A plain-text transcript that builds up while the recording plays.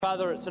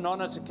Father, it's an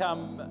honour to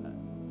come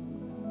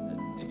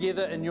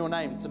together in your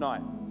name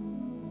tonight.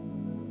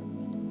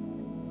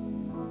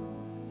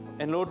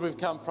 And Lord, we've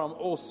come from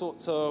all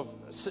sorts of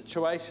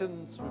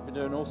situations. We've been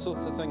doing all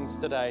sorts of things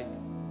today.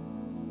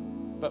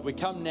 But we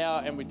come now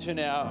and we turn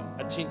our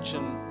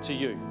attention to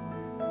you.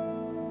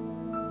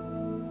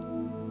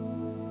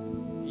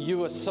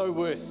 You are so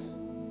worth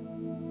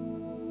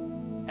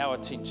our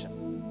attention.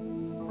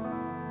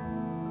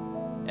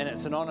 And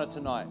it's an honour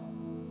tonight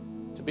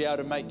to be able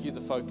to make you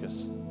the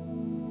focus.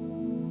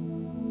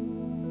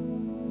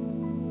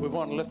 We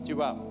want to lift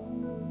you up.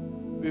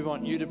 We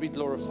want you to be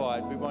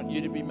glorified. We want you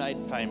to be made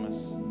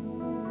famous.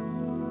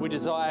 We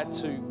desire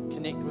to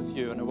connect with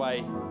you in a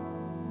way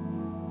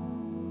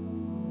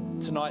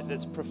tonight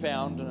that's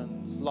profound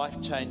and it's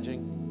life-changing.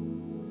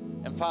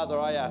 And Father,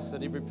 I ask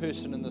that every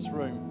person in this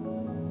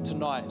room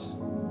tonight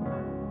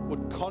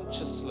would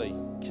consciously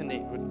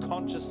connect, would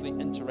consciously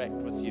interact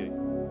with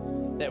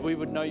you, that we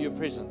would know your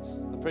presence,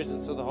 the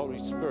presence of the Holy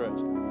Spirit,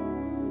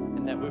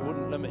 and that we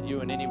wouldn't limit you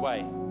in any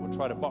way or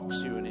try to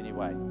box you in any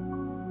way.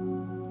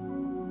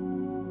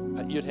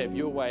 But you'd have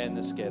your way in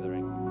this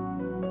gathering.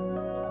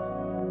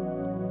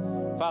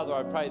 Father,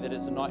 I pray that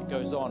as the night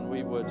goes on,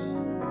 we would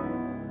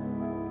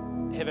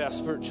have our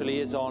spiritual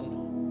ears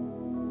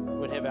on,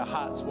 we'd have our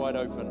hearts wide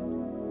open,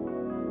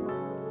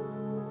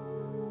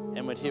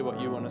 and we'd hear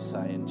what you want to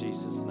say in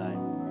Jesus' name.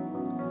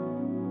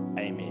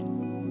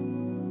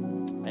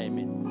 Amen.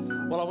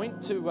 Amen. Well, I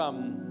went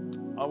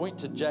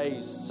to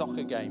Jay's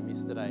soccer game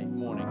yesterday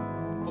morning,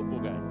 football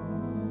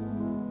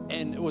game,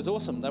 and it was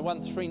awesome. They won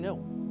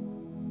 3-0.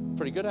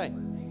 Pretty good, eh?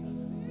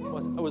 It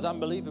was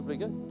unbelievably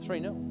good,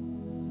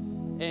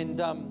 3-0. And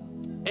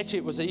actually,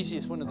 it was the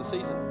easiest win of the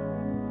season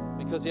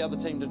because the other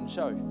team didn't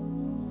show.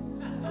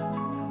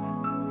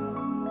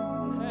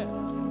 Yeah.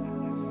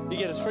 You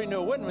get a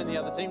 3-0 win when the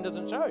other team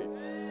doesn't show.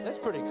 That's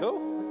pretty cool.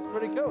 That's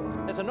pretty cool.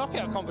 There's a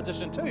knockout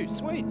competition too.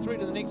 Sweet, through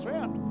to the next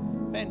round.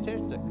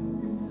 Fantastic.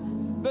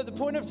 But the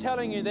point of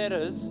telling you that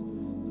is,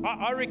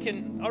 I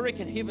reckon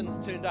heaven's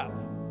turned up.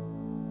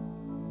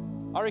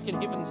 I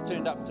reckon heaven's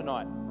turned up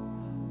tonight.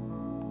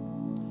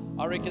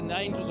 I reckon the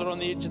angels are on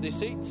the edge of their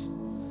seats.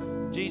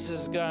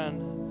 Jesus is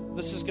going,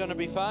 this is going to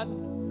be fun.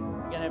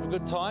 We're going to have a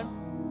good time.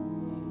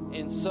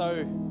 And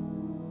so,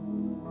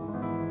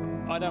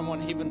 I don't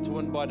want heaven to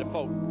win by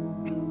default.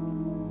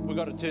 We've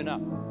got to turn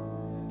up.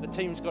 The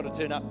team's got to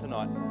turn up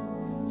tonight.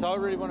 So I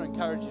really want to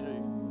encourage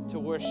you to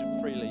worship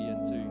freely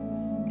and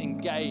to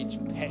engage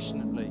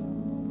passionately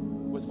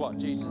with what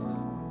Jesus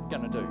is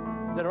going to do.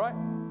 Is that all right?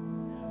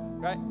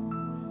 Great.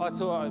 I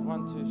saw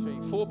 1, 2,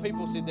 3, 4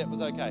 people said that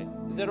was okay.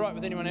 Is that all right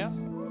with anyone else?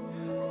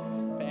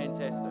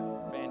 Fantastic,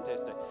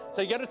 fantastic.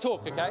 So you got to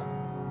talk, okay?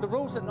 The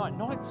rules at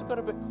nights have got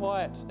a bit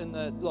quiet in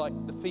the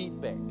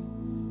feedback.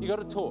 You got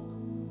to talk.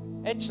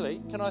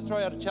 Actually, can I throw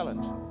out a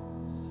challenge?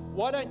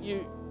 Why don't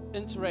you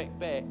interact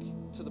back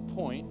to the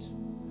point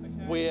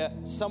where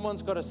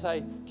someone's got to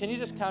say, "Can you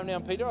just calm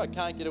down, Peter? I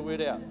can't get a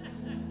word out."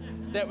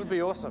 That would be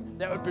awesome.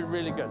 That would be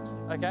really good.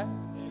 Okay?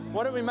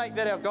 Why don't we make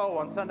that our goal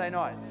on Sunday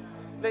nights?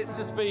 Let's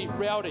just be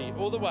rowdy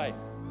all the way.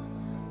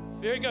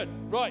 Very good.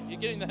 Right, you're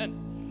getting the hint.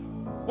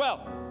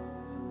 Well,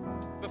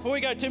 before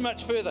we go too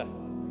much further,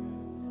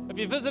 if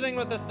you're visiting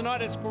with us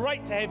tonight, it's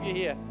great to have you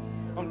here.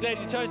 I'm glad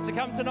you chose to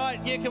come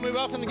tonight. Yeah, can we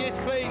welcome the guests,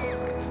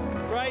 please?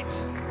 Great.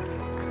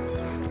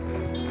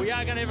 We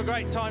are going to have a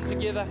great time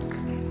together.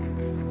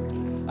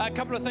 A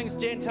couple of things.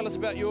 Jan, tell us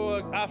about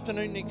your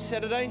afternoon next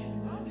Saturday.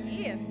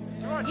 Yes.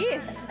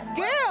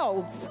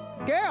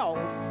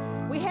 Girls.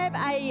 We have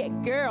a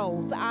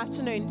girls'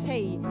 afternoon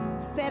tea,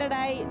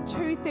 Saturday,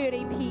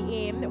 2:30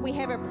 p.m. We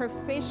have a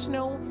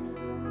professional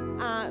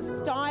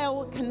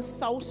style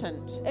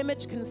consultant,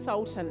 image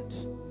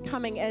consultant,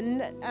 coming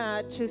in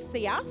to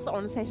see us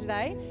on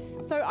Saturday.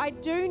 So I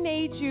do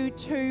need you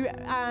to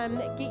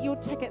get your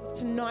tickets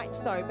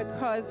tonight, though,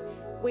 because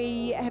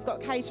we have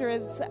got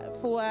caterers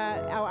for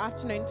our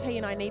afternoon tea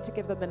and I need to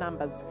give them the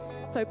numbers.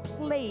 So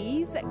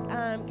please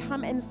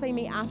come and see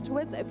me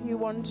afterwards if you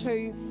want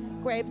to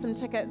grab some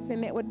tickets,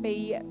 and that would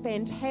be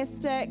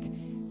fantastic.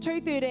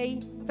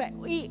 2:30 for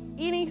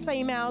any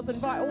females.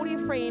 Invite all your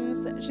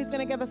friends. She's going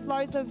to give us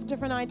loads of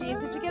different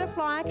ideas. Did you get a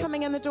flyer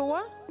coming in the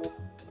door?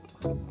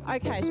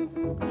 Okay, just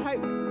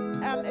hope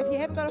if you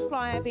haven't got a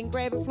flyer, then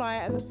grab a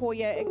flyer in the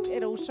foyer.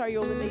 It'll show you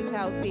all the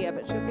details there,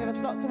 but she'll give us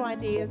lots of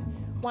ideas.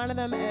 One of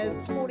them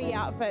is 40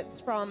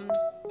 outfits from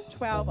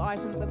 12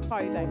 items of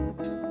clothing.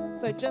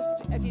 So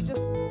if you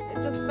just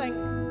think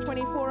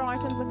 24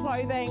 items of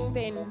clothing,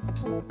 then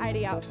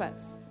 80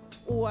 outfits.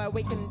 Or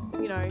we can,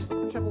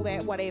 triple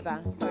that, whatever.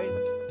 So,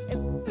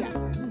 yeah.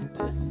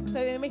 So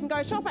then we can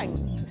go shopping.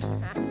 It's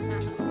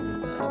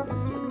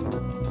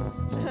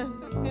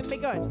going to be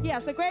good. Yeah,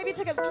 so grab your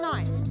tickets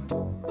tonight.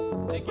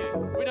 Thank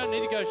you. We don't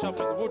need to go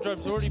shopping. The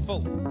wardrobe's already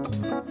full.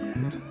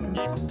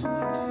 Yes.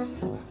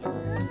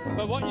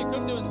 But what you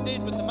could do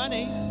instead with the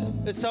money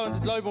is sow into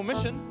Global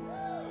Mission.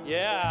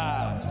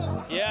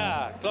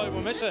 Yeah,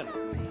 Global Mission.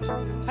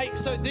 Hey,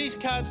 so these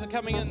cards are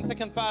coming in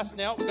thick and fast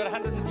now. We've got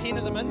 110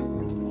 of them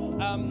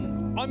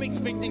in. I'm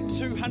expecting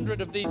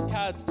 200 of these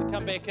cards to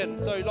come back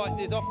in. So like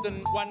there's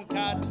often one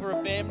card for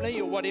a family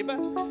or whatever.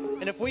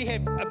 And if we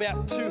have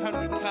about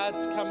 200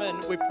 cards come in,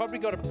 we've probably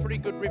got a pretty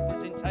good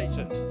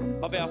representation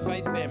of our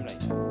faith family.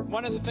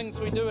 One of the things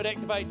we do at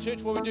Activate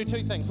Church, well, we do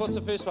two things. What's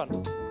the first one?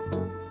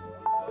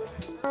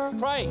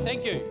 Pray.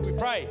 Thank you. We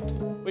pray.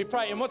 We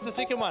pray. And what's the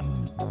second one?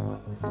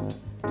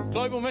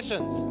 Global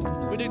missions.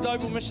 We do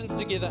global missions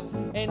together.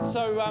 And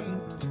so,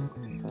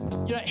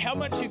 you know, how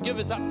much you give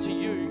is up to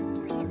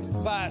you,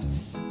 but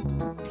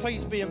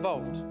please be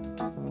involved.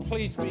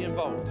 Please be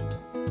involved.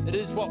 It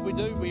is what we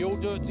do. We all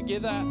do it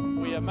together.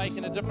 We are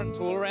making a difference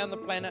all around the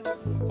planet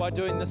by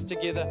doing this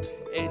together.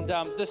 And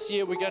this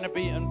year we're going to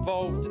be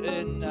involved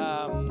in,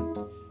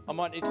 I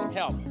might need some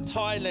help,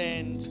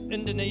 Thailand,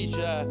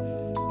 Indonesia,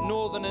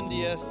 Northern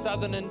India,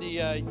 Southern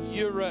India,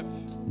 Europe,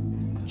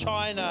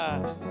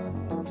 China.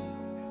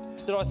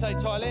 Did I say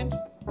Thailand?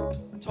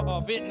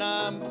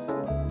 Vietnam.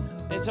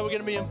 And so we're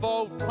going to be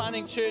involved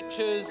planting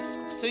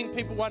churches, seeing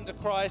people won to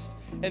Christ.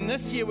 And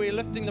this year we're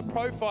lifting the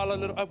profile a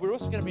little. We're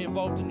also going to be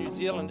involved in New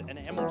Zealand and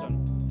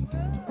Hamilton.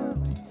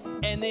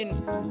 And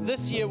then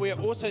this year we're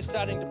also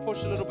starting to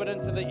push a little bit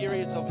into the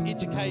areas of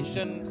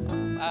education,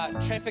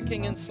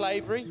 trafficking and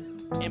slavery,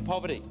 and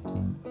poverty.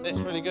 That's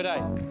really good,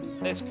 eh?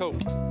 That's cool.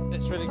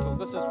 That's really cool.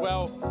 This is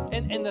well.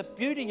 And the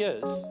beauty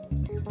is,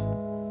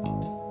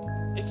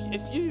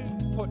 if you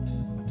put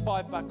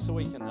 $5 a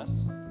week in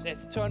this,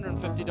 that's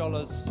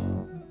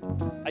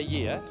 $250 a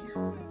year.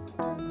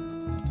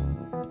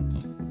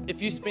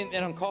 If you spent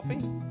that on coffee,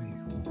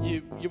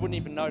 you wouldn't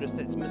even notice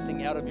that's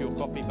missing out of your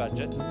coffee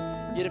budget.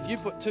 Yet if you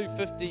put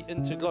 $250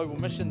 into Global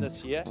Mission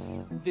this year,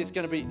 there's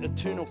going to be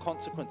eternal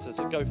consequences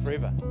that go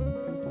forever.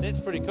 That's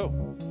pretty cool.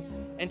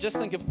 And just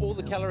think of all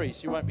the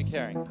calories you won't be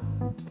carrying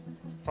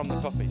from the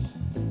coffees.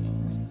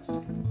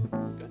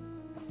 It's good.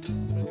 It's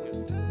really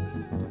good.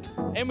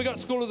 And we got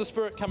School of the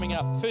Spirit coming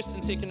up, 1st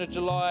and 2nd of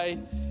July.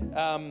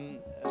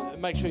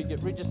 Make sure you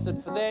get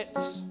registered for that.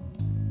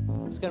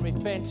 It's going to be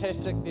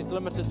fantastic. There's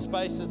limited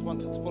spaces.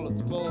 Once it's full,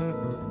 it's full.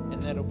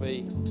 And that'll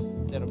be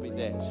that.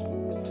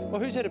 Well,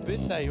 who's had a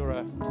birthday or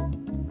a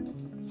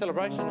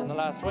celebration in the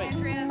last week?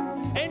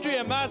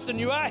 Andrea Marston,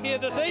 you are here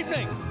this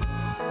evening.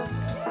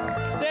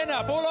 Stand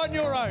up, all on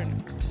your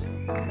own.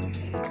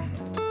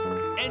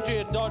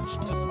 Andrea dodged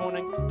this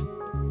morning.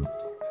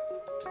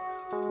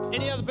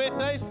 Any other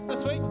birthdays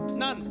this week?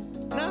 None.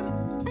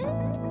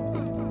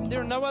 There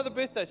are no other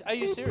birthdays. Are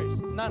you serious?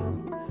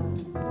 None.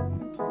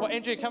 Well,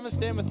 Andrea, come and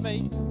stand with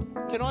me.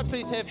 Can I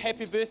please have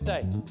happy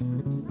birthday?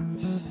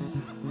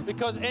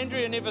 Because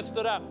Andrea never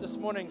stood up this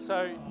morning,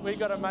 so we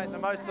got to make the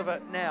most of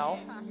it now.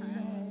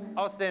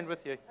 I'll stand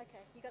with you.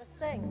 Okay, you got to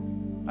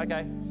sing.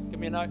 Okay, give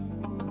me a note.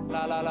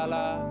 La la la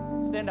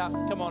la. Stand up.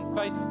 Come on,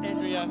 face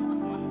Andrea.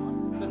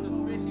 This is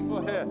especially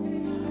for her.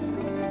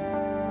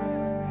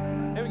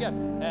 Here we go.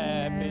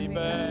 Happy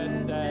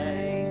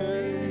birthday to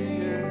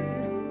you.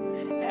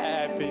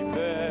 Happy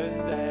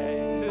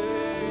birthday to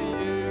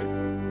you.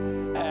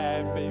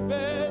 Happy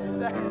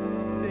birthday,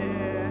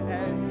 dear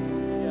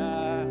Andrea.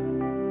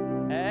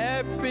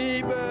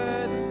 Happy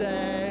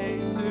birthday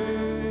to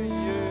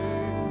you.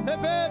 Hip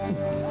hip.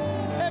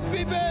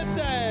 Happy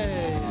birthday.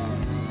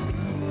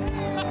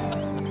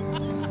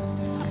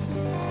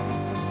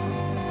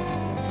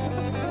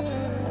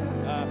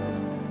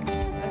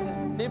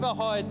 Never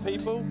hide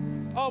people.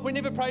 Oh, we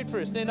never prayed for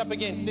her. Stand up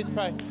again. Let's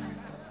pray.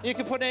 You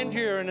can put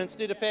Andrea in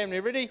instead of family.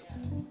 Ready?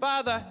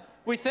 Father,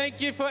 we thank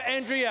you for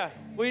Andrea.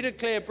 We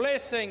declare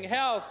blessing,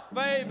 health,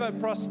 favor,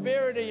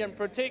 prosperity, and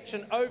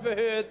protection over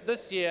her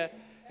this year.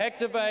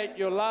 Activate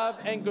your love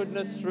and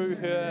goodness through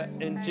her.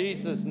 In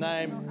Jesus'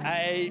 name,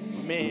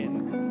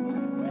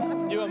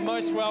 amen. You are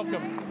most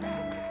welcome.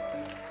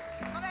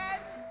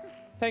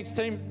 Thanks,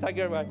 team. Take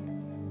it away.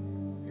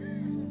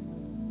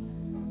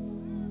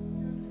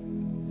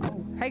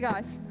 Hey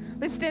guys,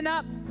 let's stand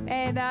up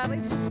and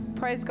let's just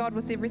praise God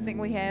with everything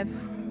we have.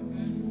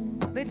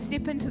 Let's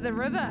step into the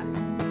river.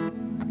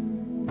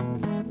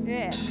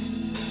 Yeah.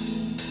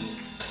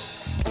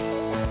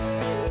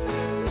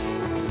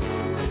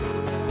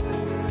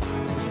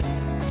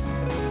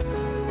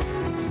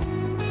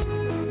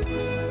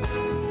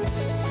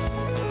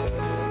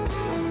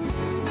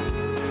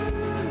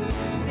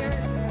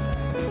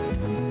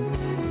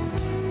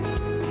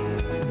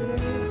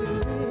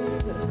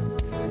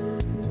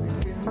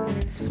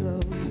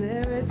 Flows.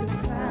 There is a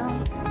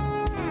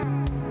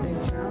fountain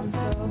that drowns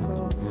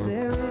sorrows.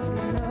 There is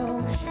an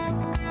ocean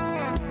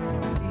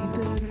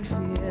deeper than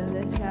fear.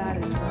 The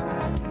tide is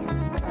rising,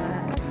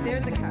 rising.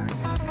 There's a current.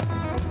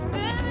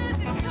 There is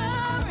a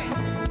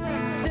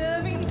current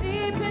stirring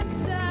deep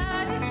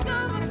inside. It's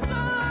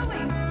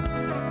overflowing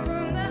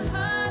from the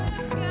heart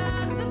of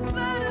God, the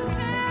blood of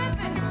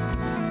heaven,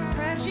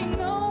 crashing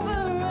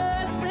over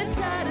us. The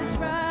tide is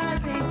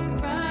rising,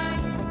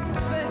 rising,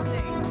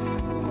 bursting.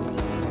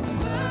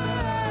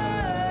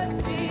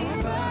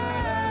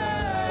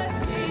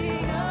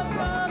 Bursting up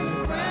from the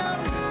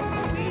ground,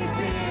 we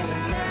feel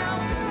it now.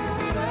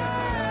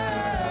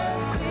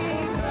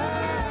 Bursting,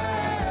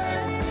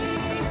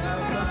 bursting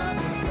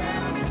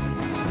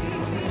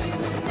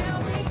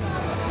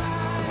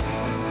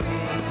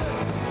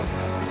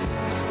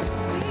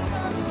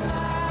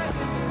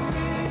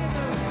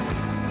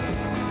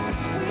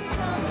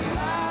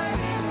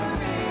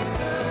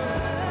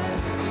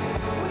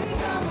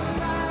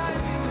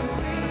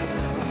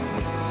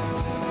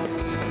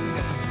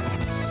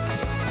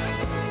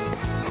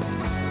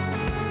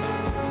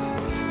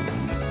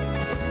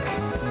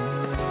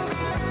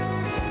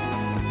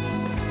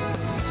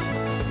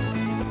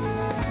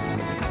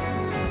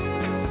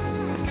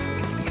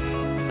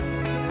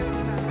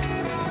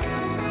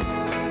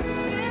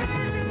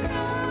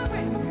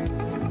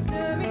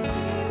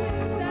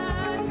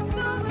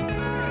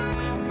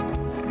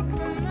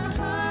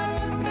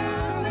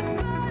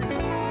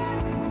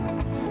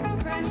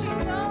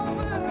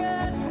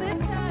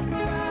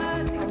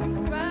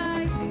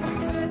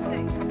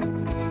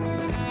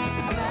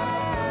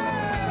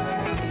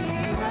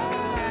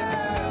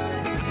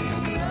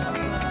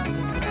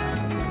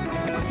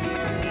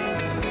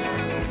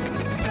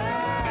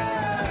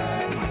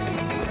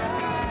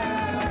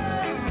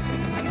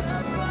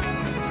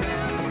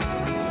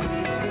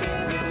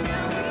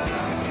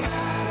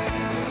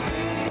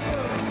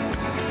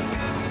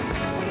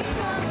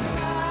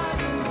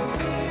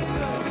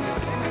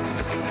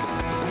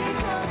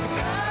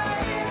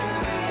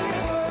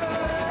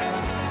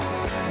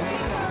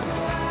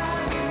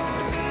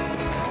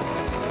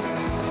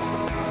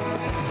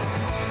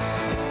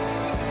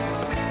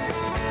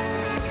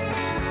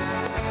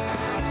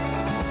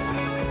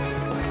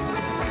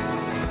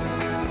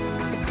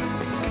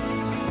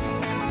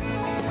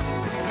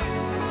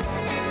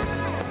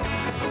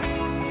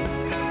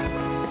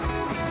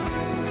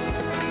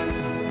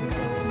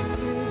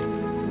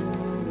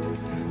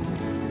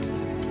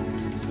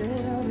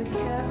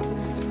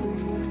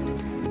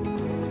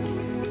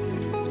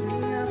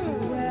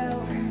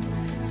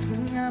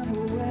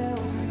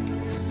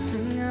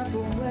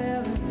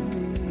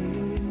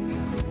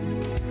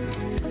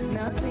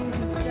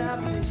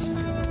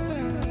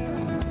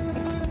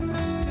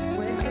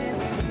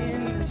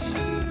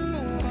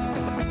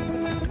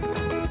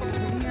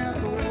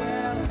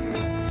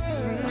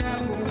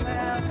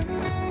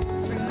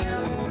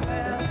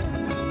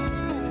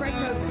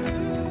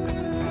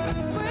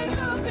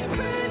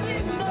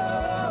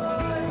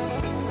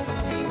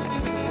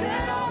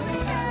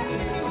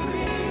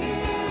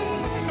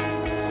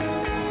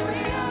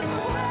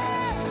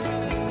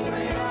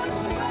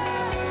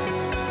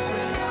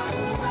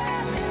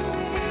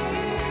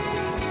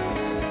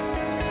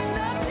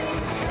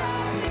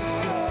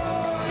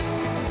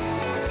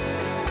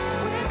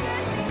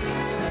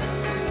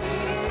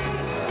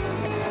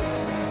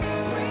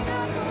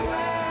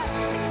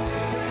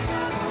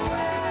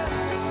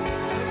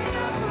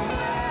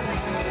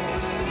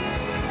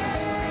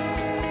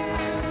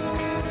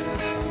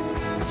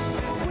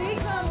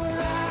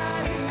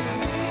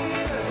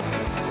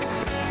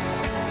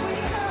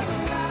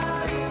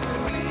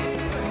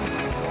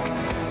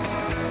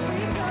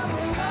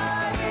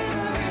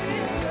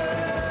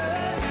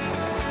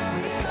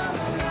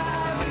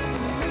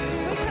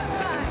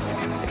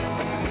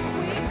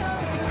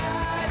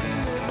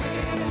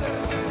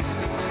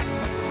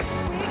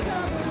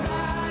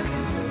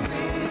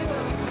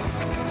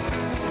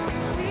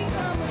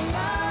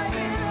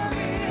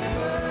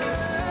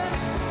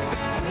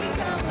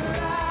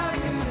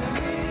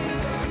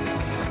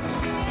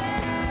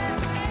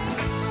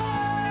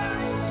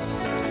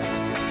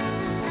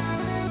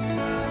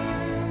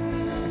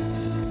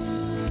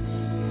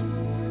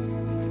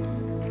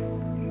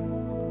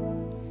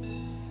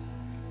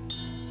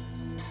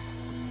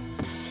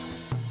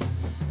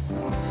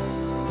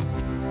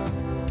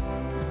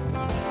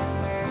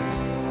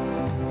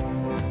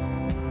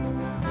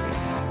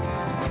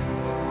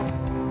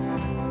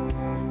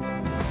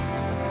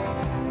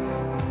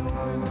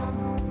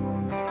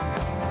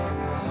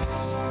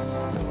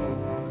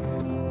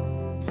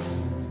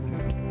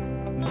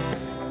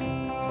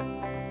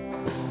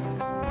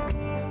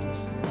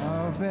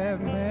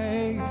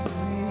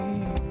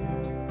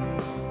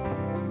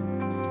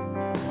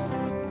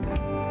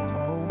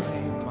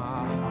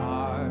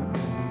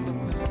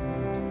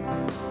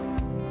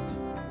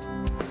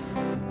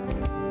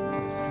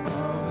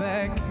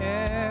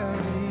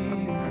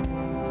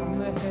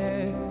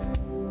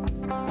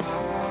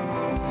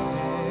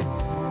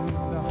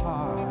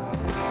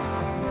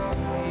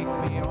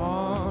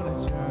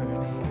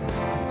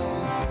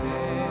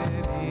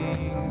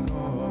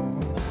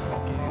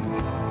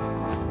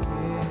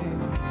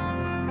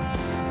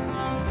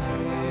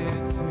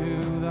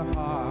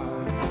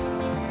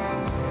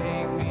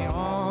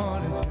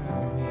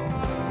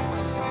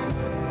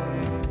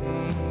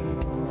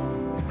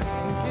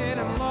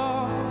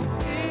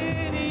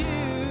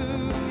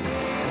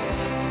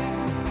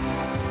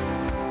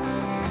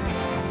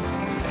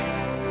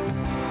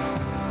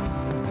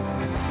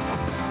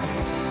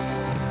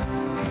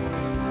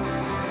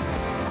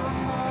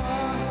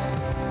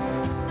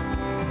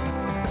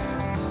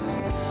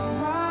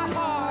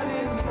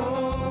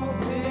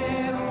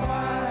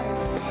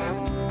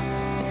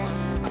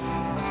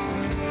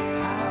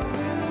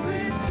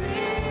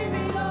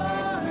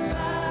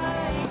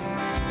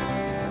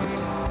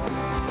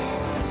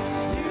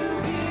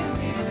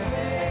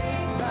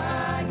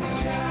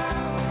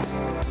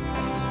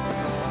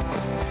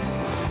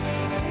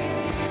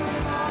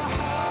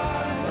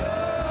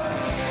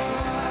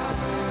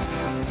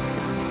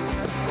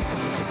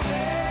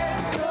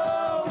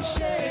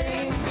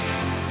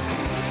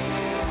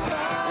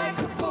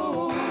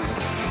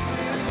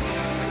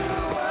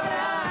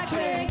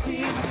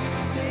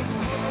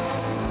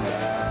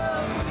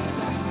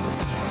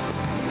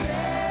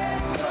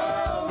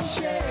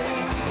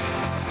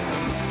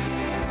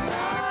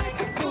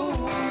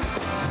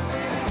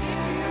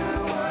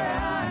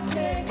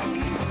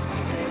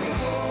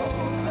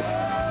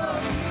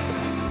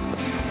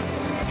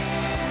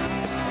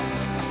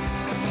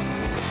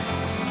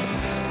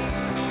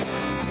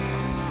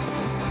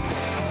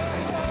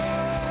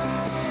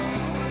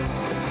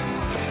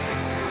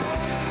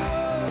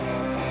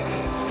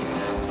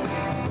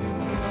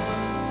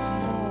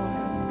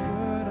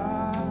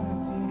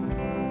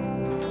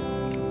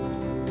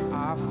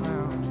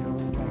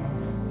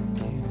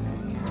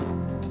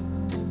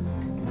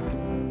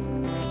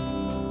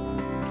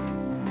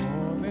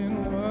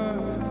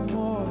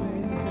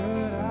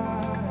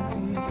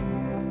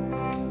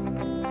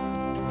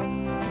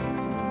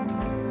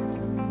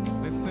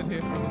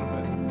there for a little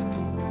bit.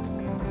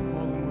 More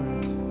than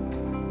words.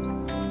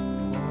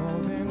 More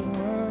than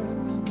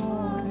words,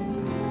 more than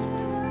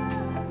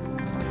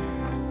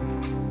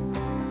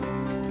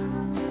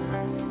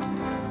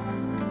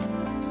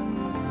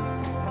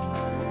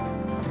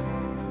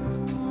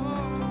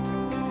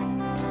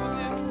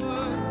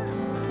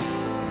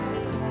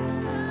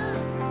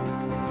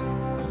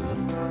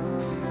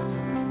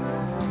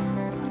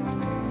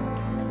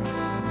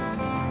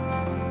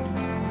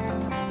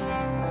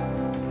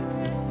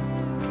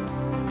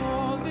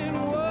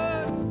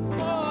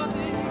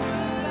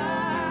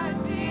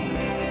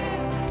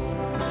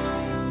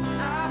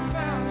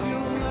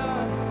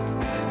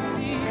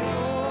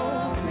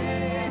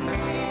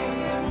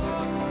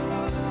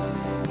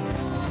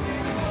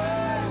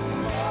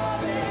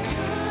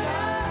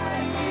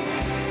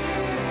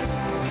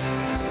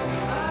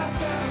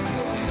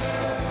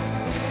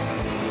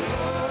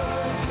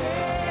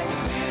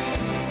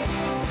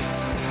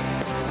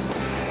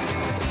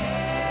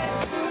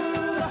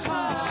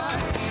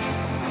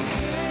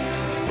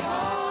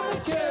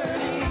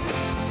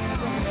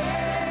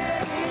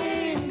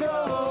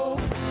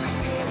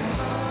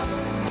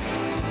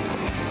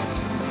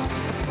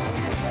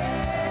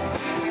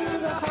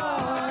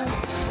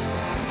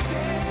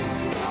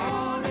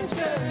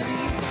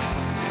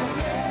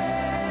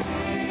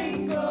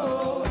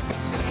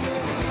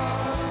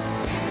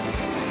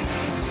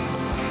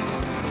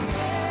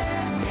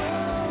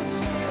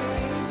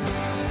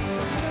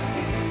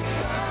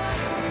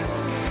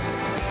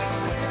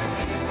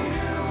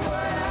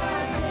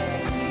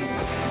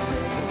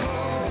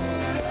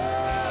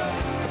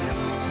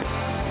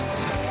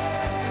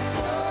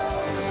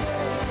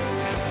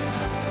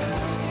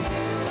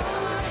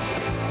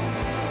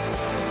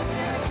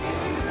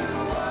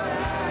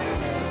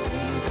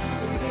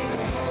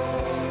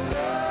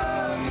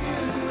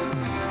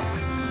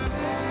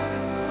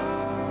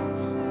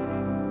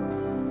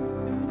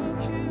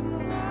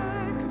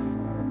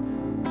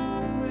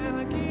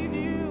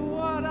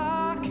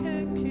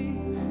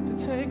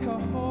take a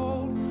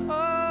hold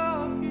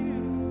of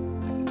you.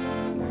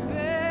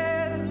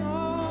 There's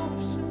no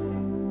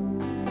shame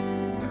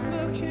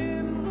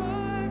looking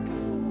like a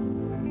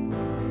fool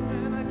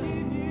when I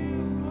give you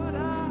what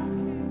I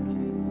can't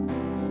keep.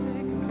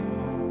 Take a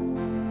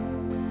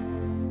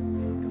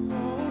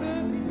hold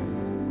of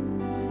you.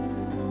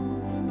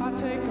 I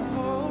take a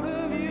hold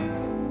of you.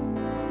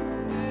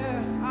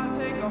 Yeah, I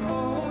take a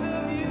hold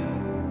of you.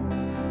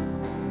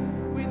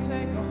 We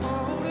take a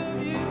hold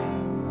of you.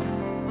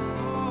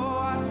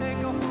 Take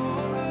a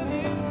hold of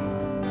you.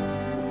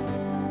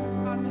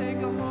 I take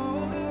a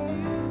hold of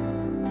you.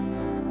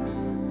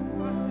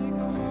 I take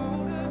a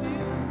hold of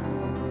you.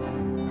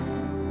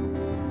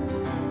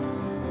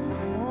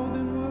 More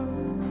than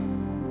words,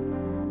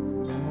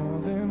 more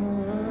than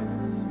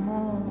words,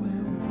 more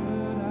than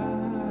good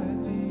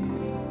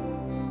ideas.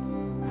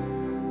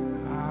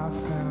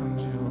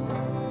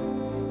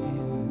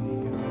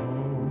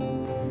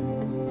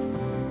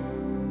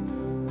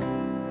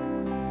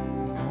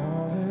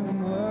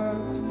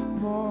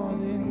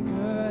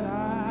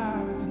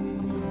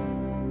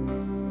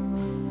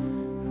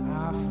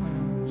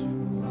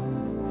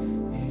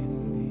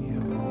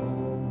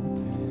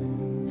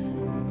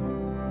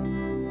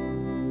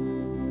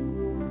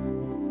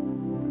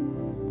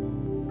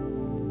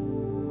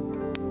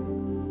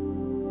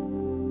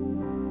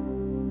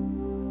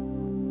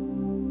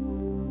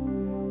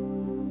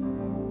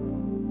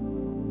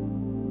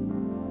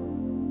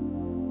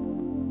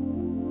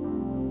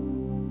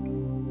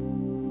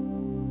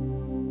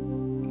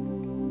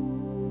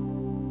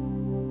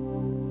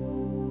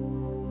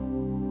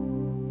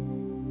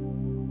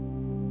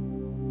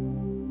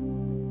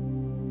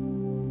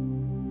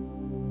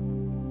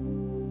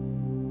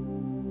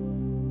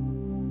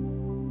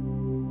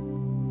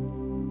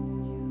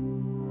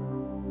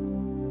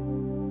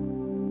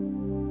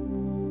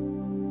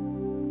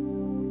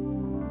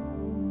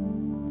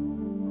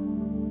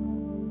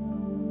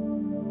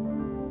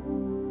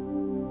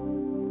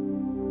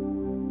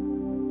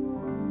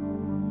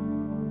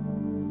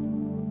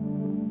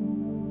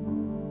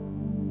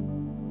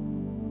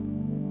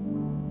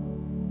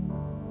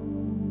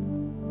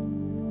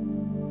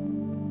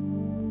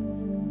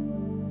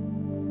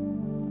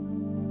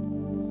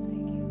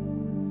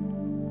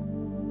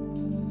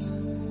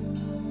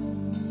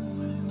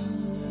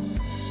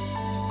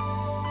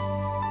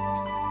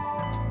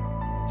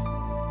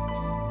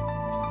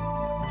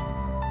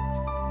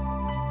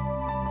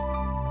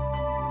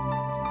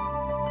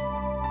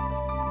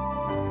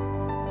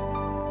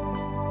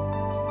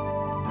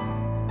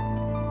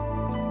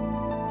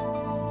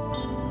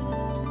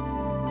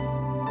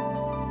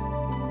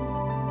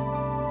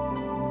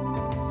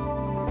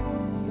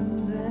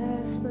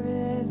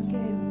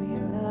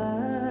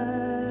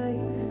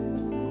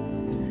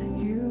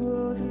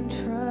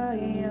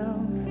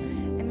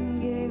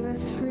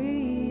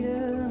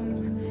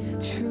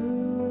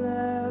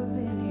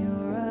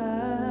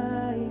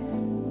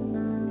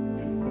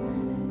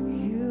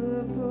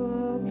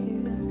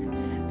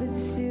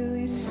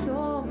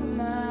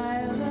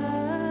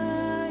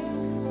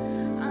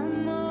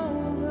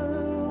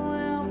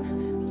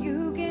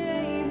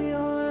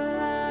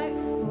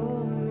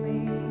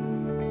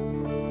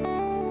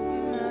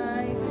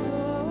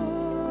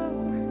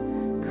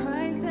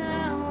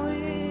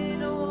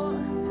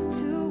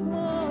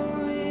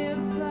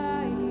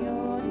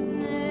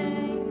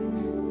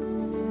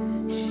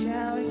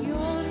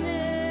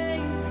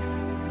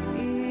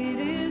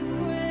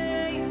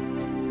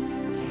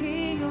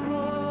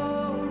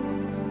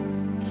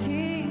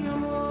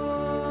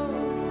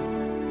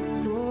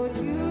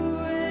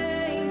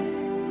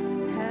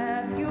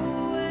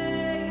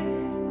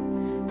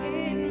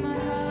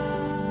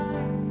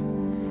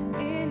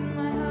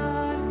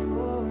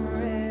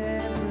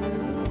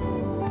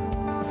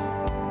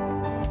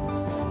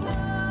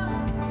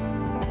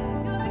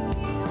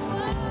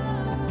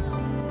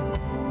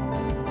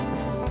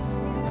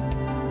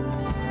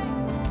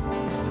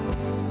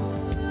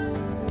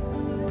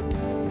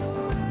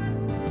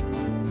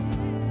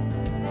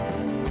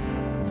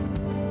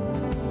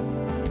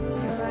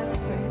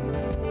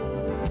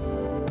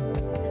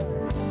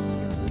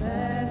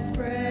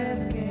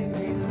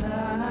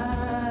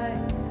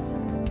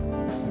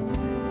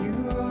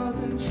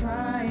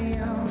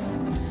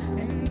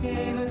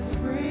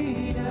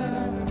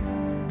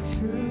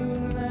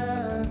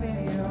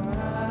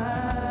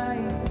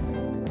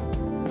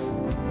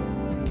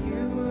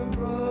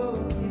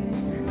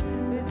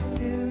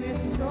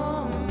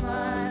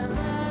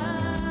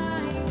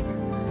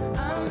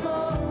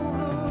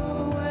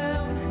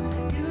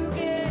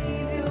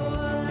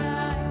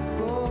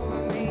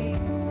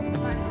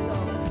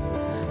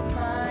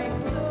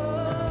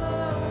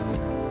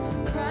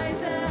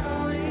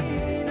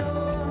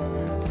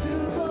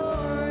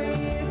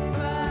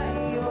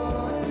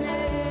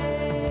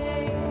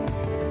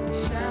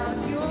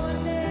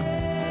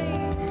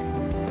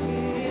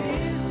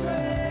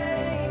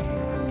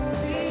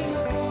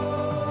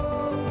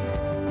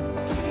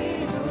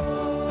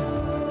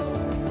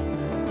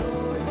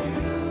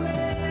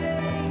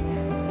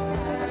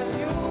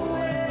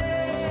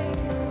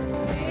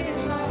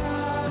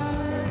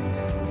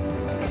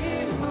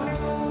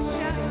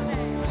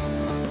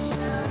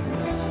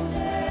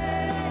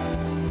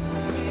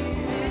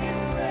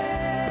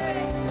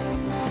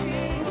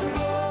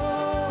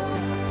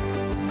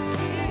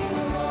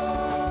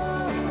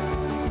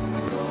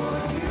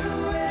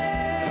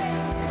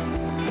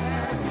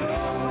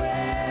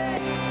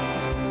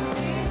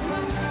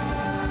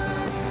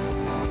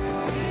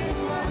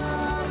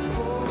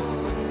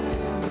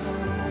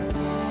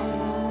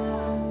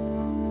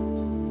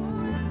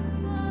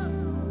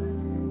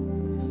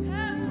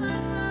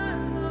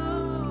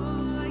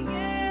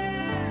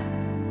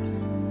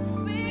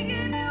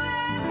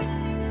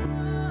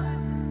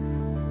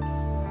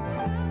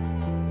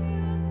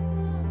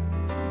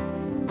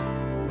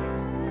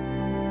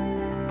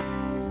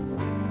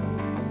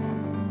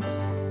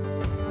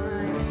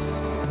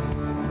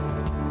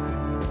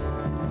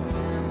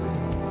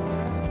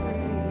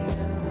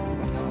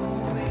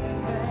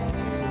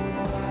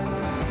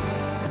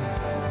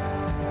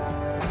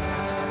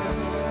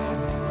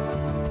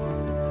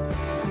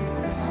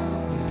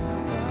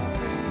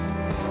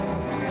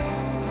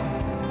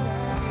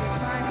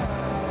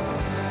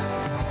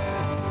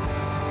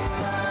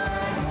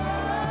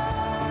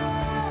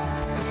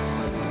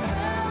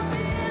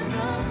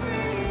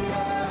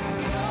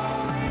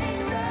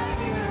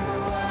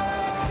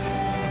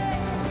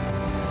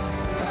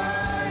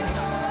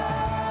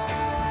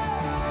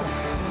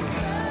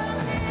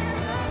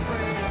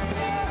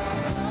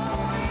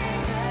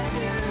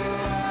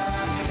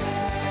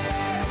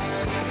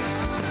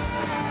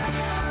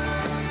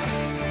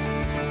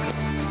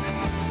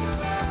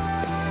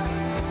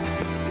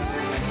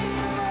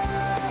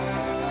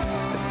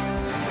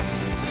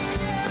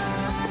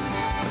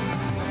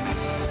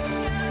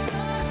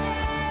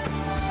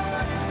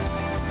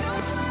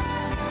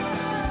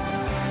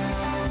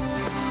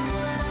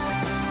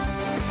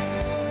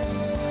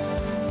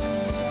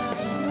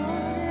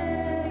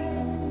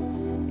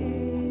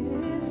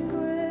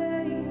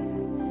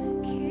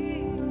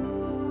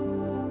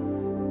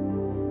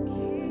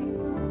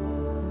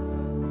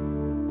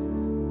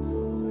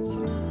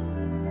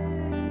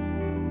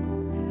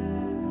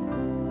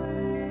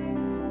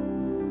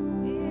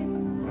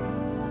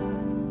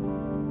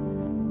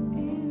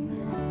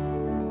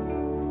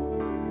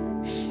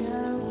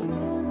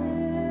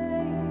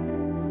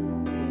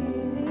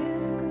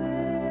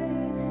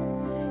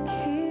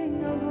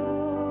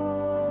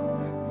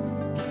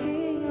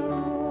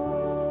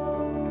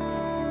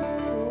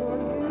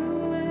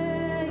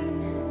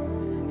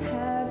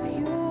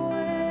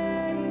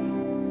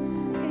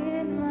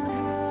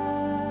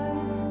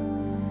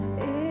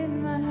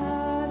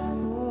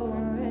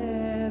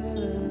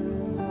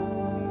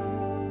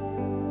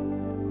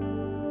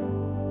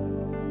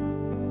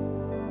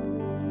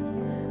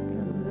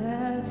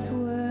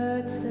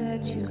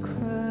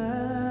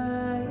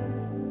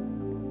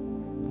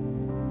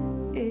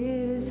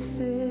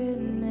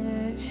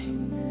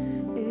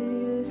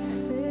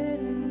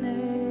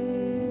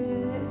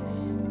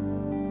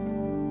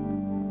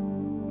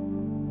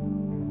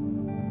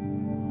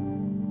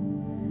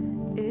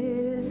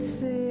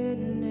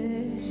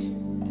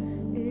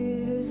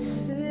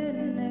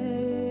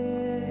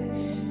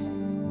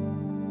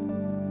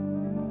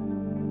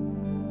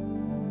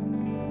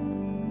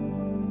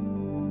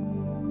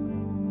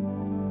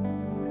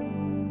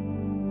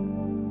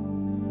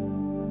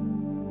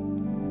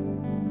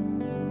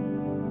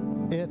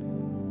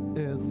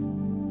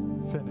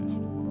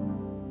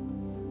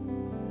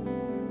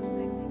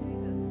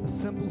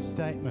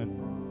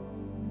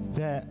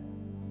 that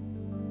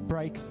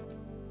breaks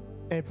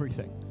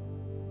everything.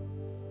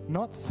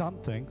 Not some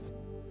things,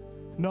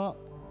 not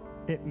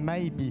it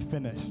may be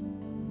finished.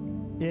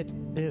 It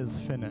is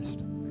finished.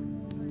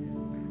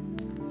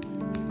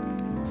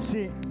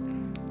 See,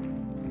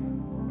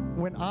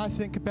 when I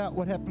think about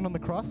what happened on the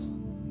cross,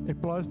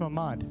 it blows my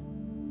mind.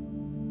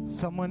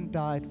 Someone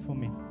died for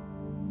me.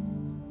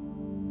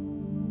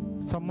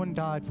 Someone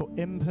died for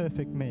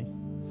imperfect me.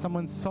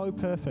 Someone so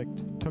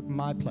perfect took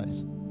my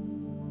place.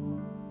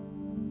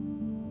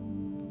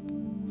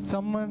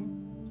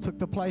 Someone took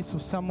the place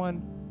of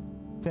someone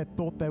that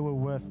thought they were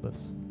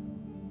worthless.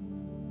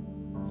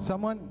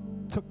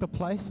 Someone took the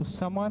place of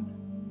someone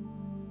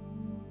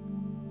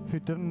who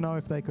didn't know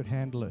if they could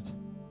handle it.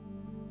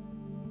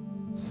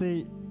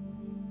 See,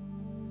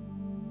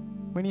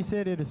 when he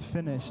said it is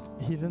finished,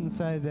 he didn't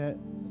say that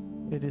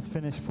it is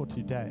finished for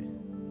today.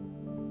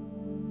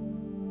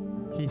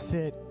 He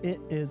said it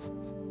is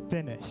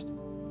finished.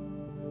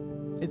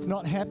 It's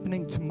not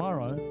happening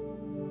tomorrow.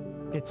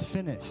 It's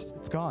finished.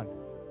 It's gone.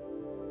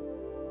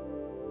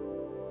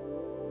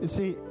 You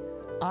see,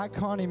 I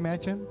can't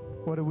imagine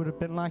what it would have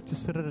been like to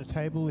sit at a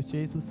table with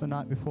Jesus the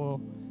night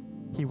before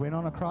he went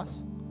on a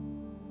cross.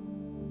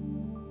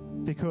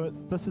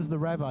 Because this is the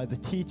rabbi, the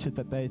teacher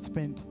that they had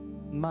spent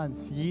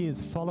months,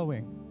 years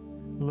following,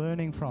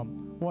 learning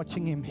from,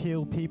 watching him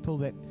heal people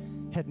that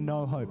had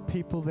no hope,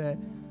 people that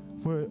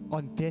were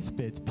on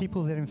deathbeds,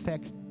 people that in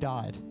fact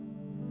died.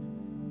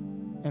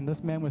 And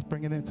this man was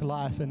bringing them to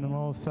life, and then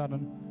all of a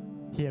sudden,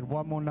 he had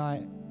one more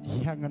night,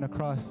 he hung on a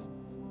cross,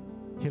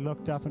 he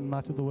looked up and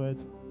muttered the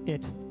words,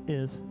 "It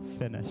is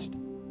finished."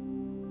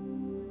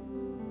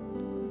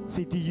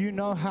 See, do you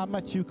know how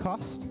much you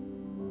cost?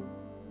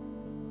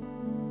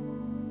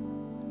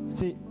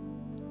 See,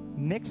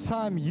 next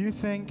time you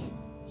think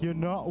you're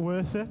not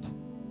worth it,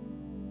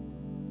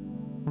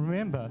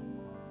 remember,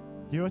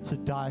 you're to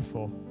die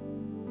for.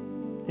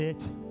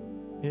 It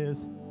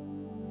is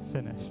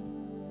finished.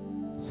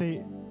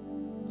 See,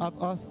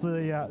 I've asked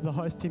the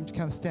host team to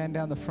come stand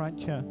down the front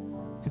here,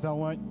 because I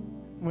want,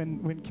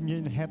 when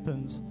communion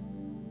happens,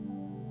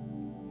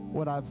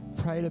 what I've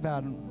prayed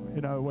about and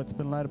what's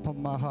been laid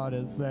upon my heart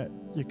is that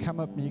you come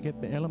up and you get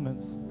the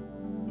elements,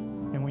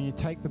 and when you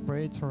take the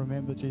bread to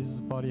remember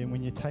Jesus' body, and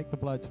when you take the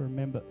blood to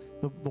remember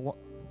the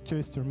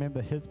juice to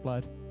remember his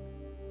blood,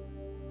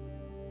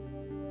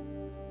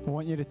 I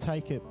want you to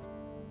take it,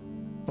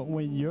 but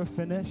when you're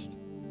finished,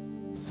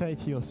 say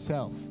to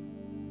yourself,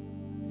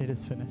 it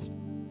is finished.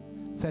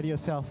 Say to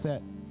yourself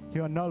that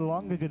you're no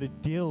longer going to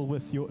deal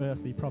with your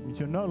earthly problems.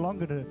 You're no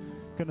longer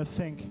going to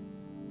think,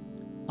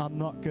 I'm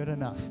not good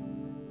enough.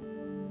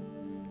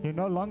 You're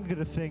no longer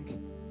going to think,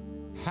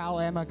 how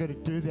am I going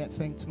to do that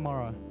thing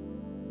tomorrow?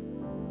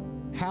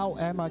 How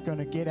am I going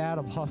to get out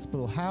of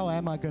hospital? How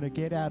am I going to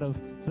get out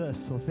of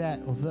this or that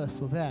or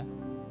this or that?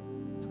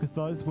 Because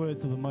those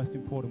words are the most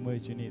important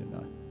words you need to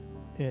know.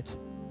 It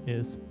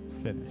is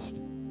finished.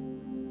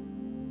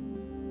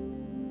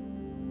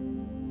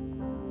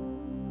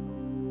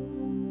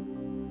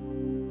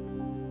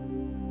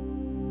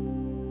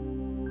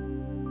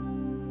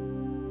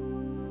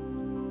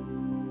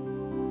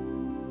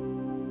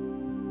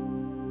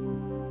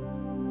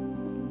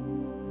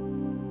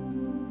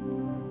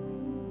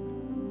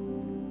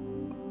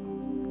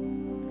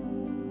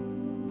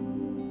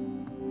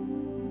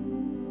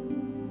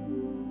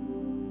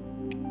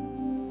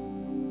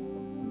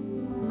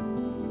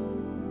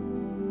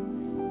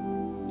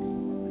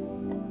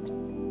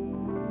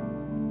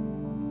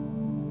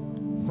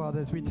 Father,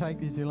 as we take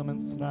these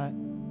elements tonight,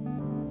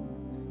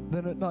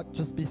 let it not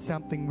just be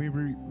something we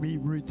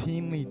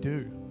routinely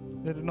do.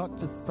 Let it not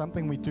just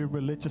something we do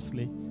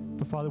religiously.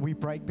 But Father, we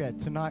break that.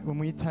 Tonight, when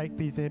we take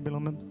these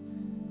elements,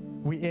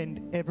 we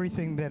end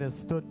everything that has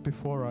stood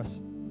before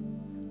us.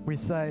 We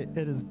say,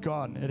 it is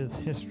gone. It is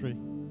history.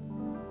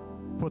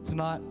 For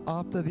tonight,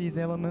 after these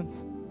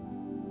elements,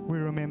 we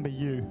remember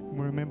you. And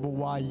we remember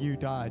why you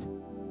died.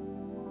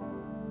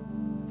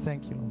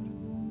 Thank you, Lord.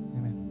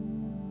 Amen.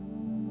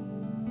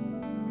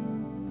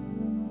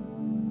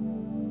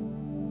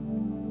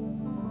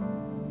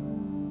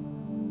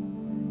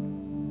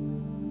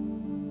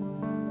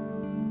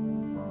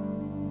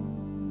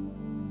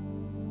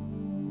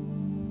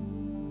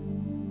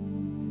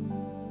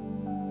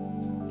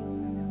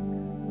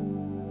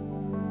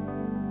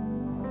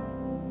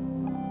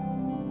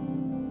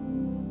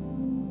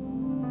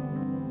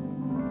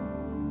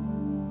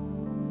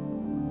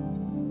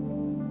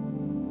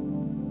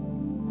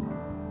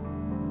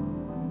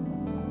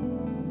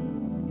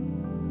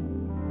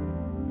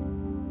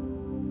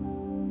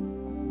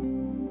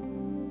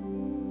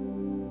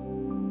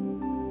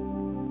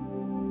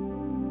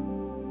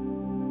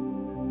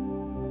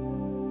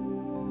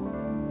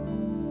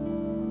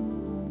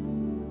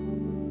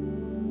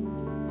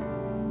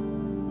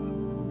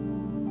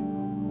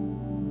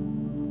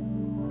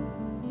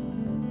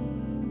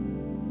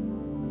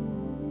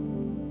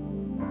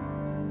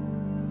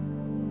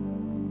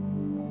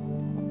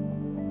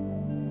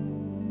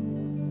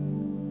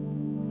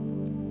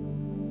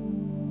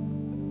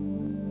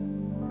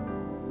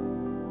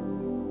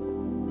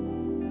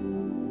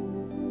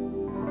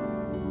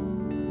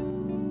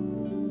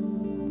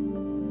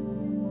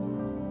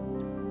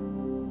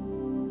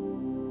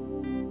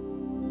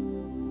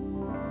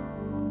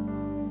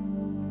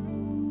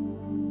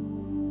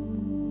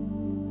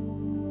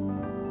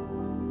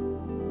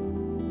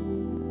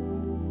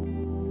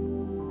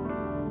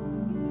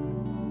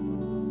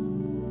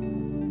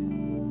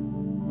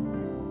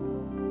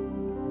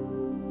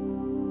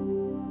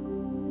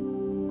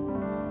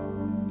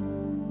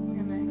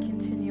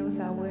 with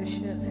our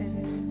worship,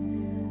 and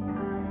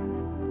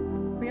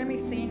we're going to be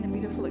singing the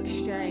beautiful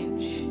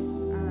exchange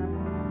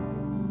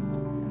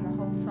in the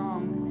whole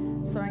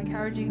song. So I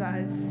encourage you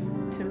guys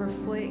to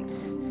reflect,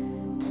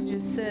 to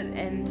just sit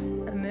and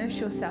immerse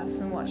yourselves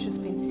in what's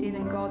just been said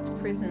in God's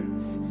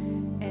presence,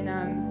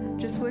 and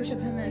just worship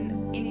Him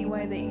in any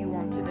way that you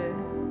want to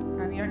do.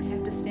 You don't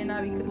have to stand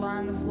up. You could lie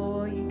on the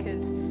floor. You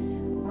could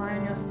lie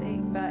on your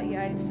seat. But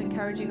yeah, I just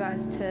encourage you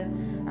guys to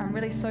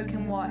really soak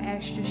in what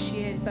Ash just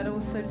shared, but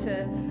also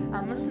to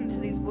listen to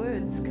these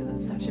words, because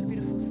it's such a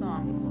beautiful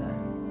song. So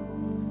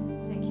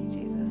thank you,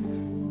 Jesus.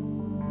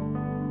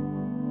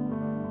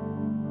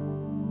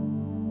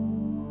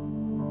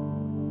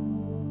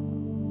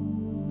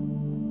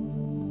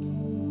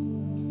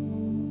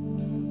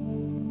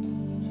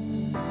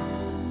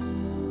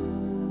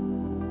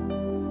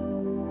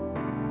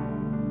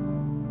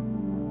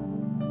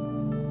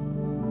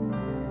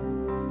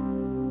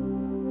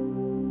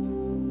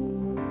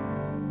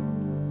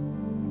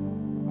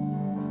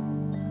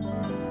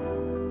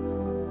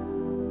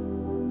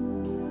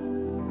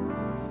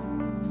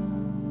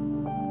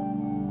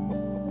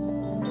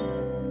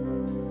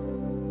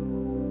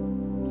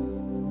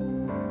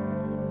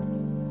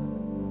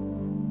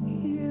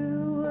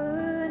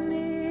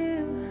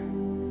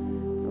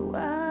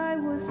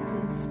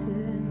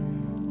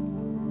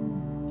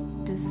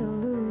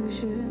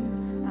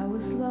 Disillusion, I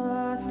was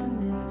lost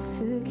and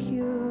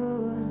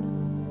insecure.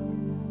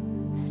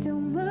 Still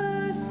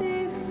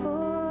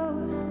merciful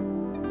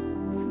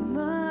for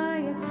my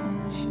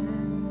attention.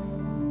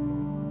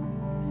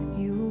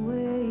 You were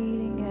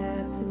waiting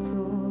at the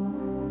door.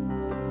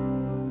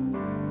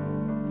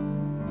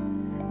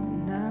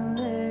 Then I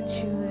let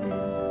you in.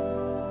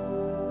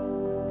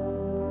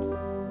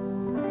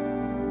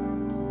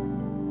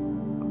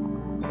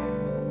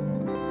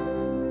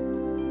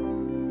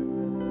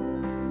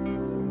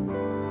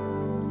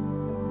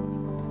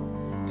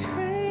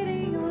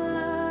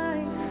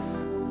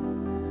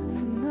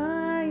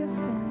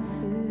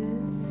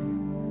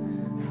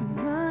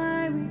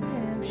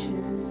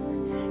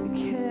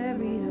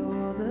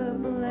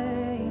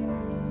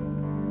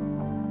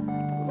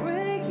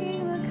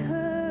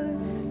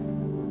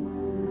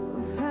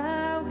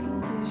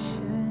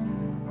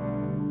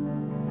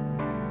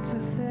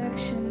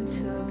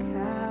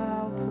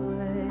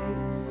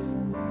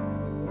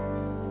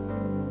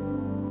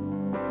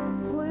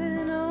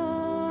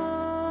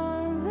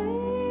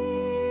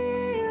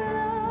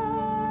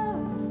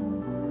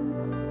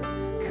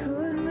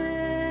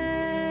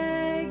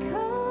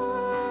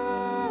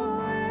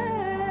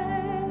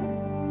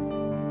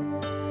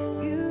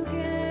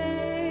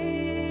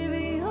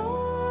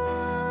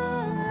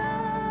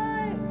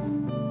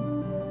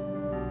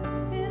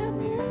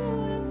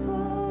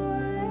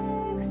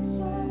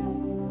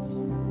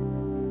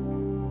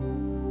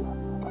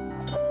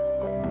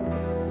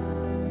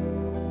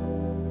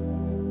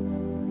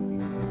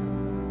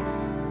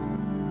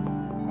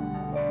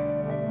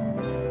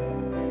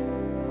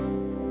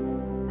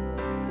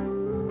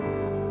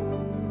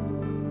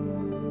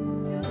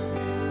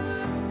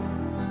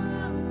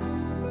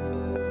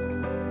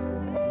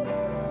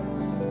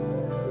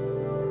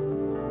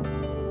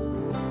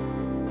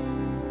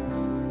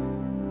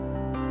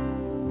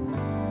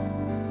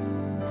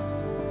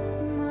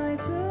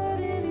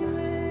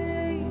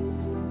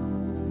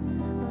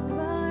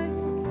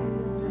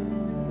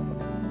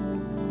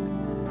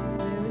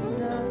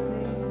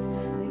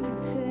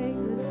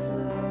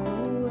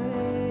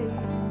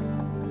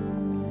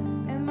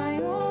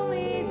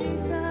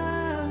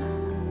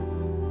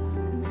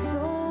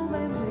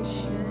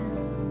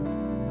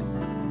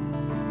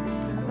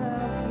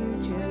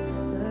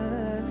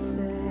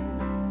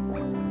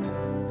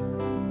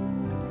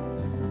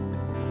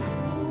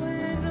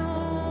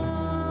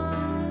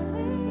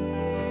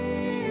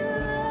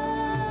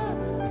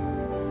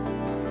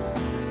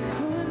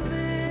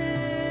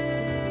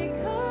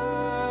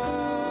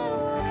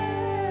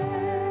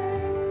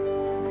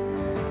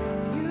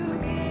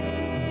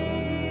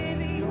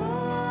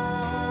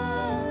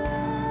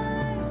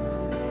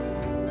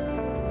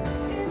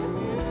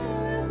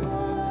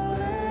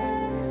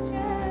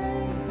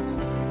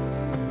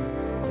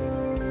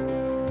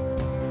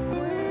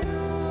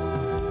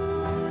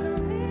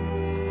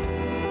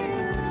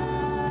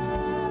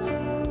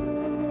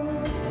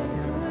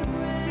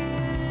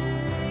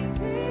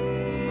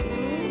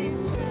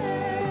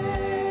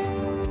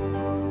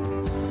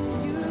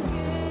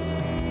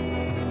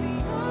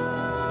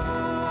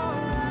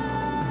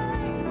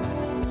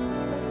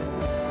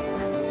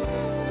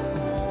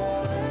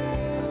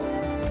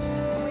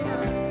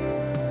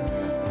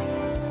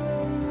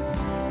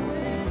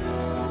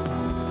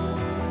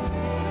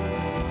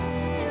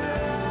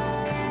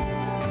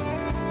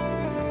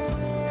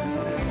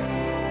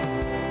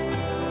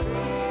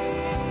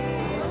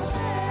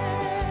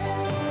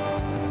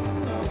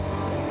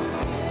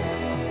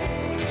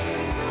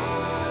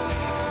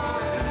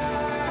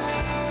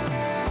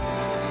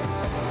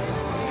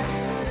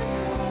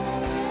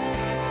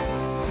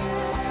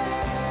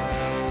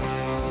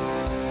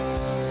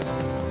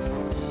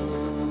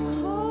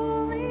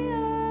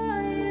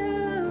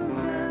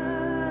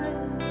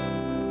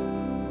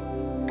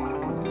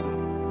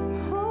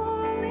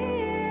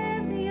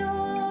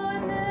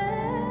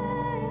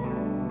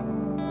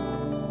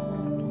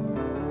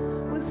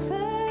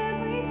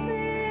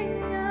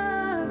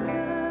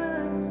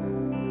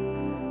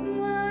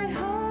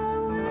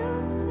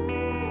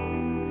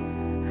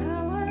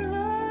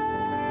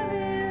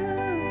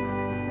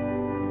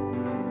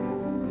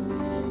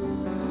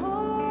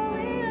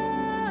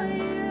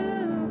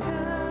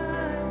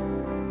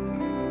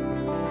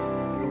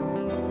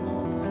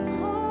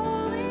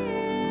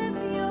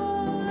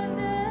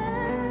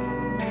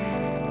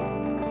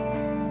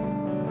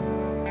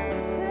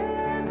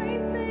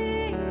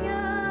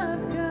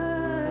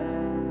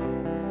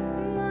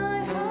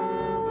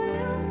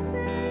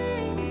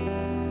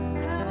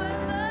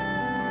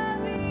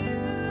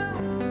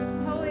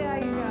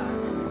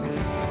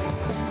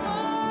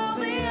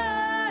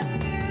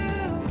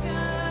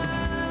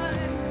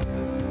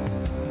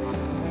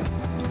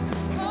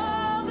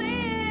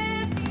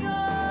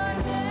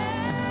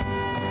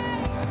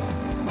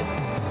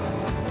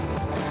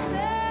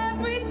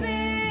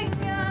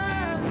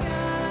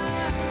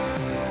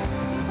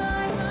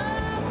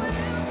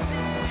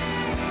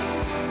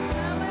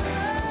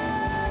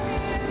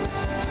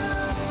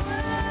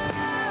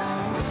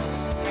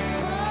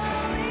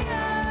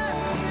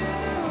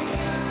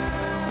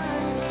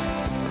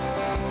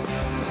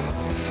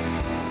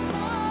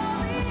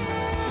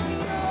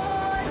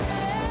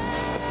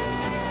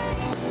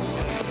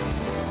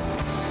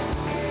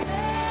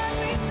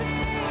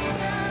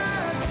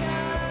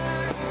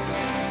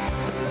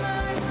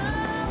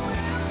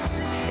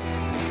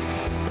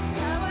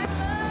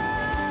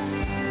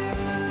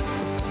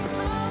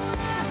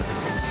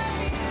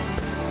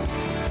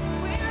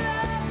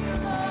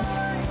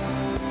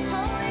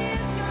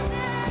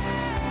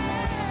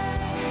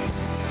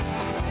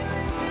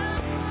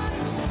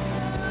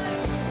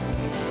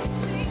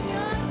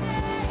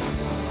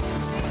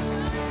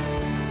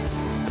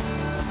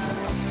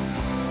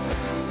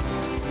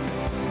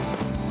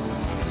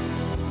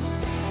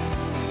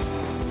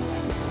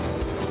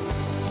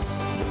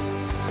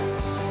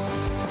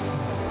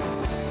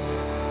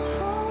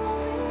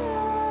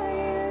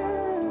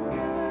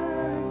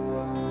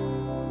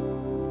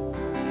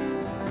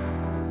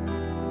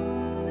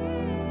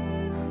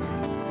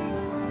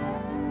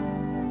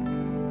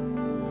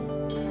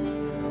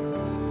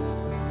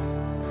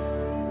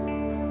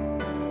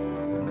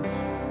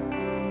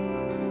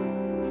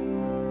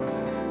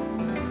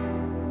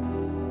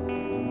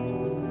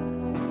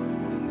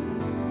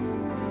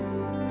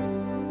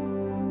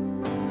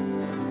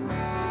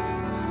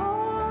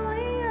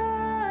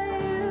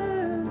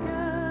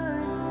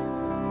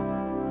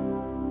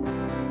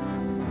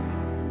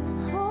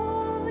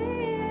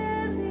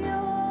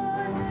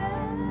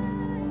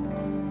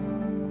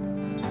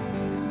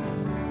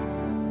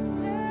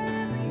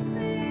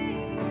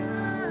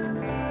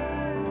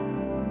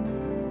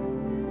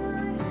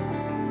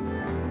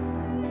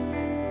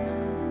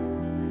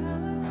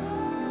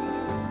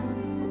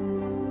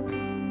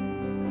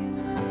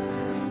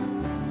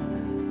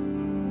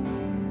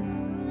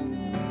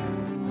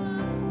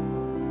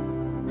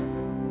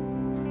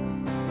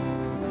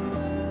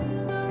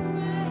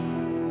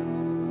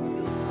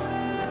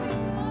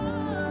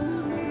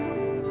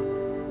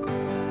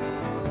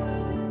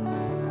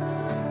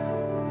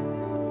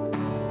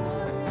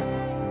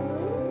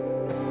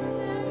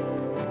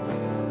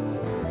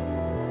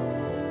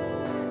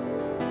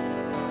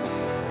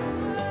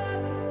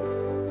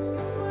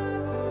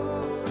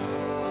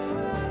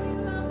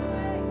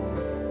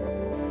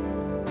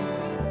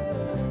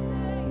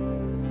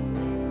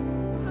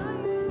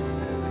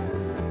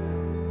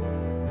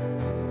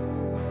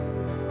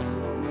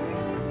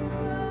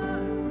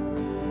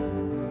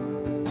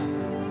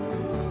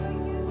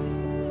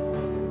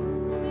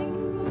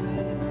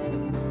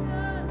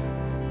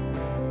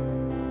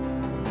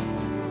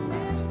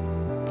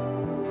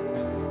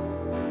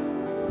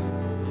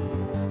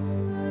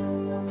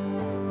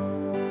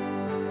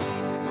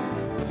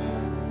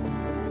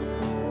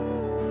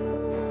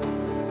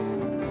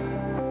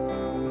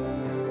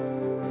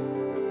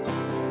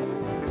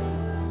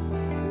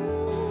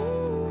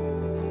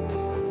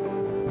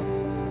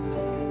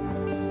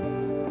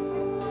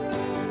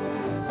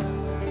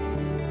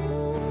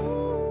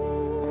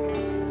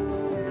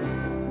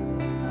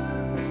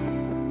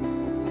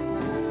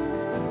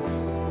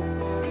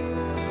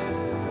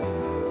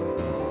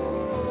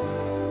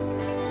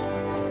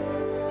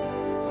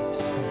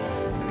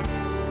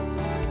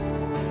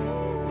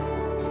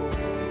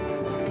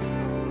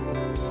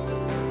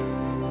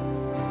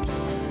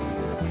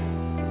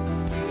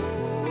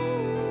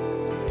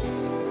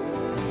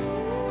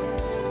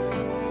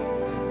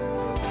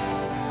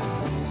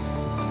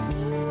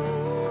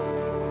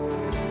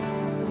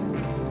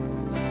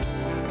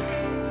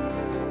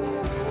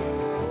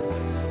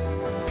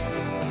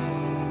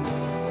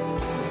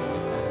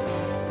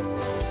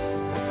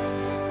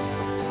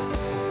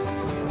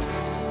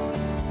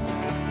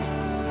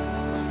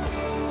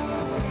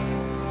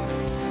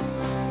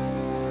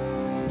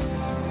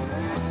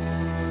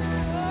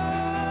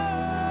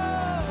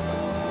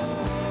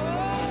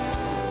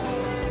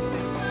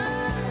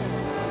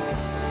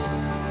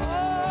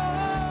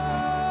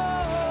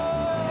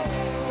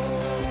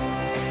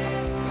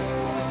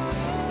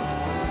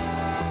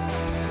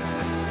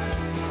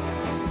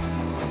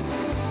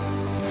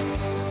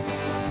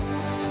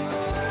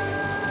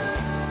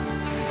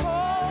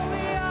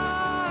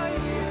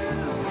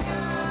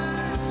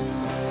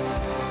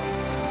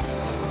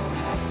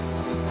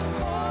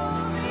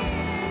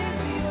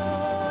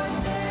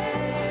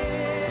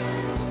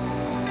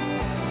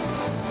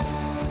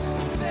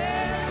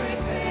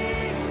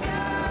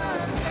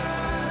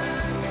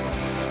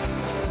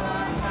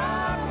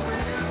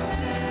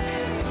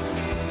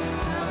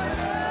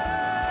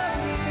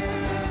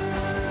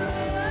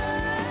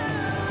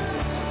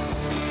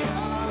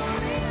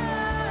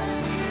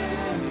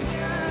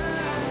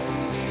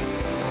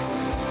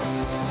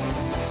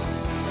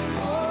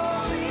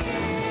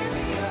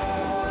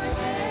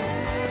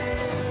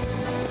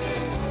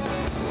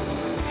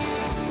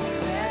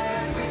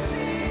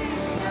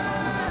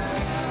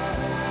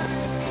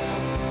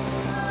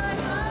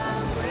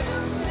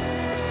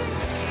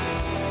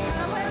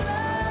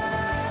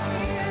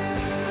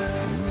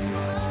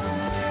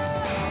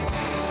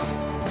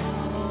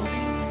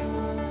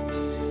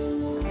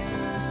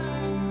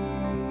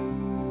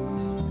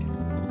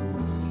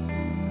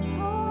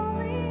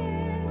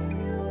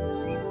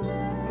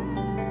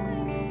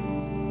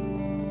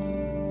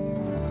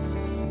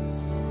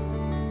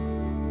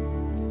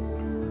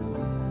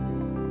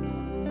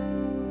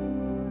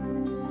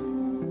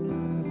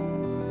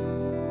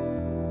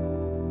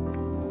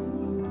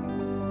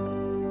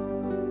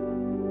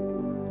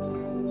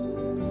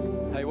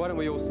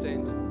 we all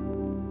stand?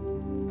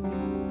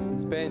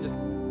 This band just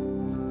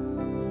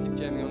keep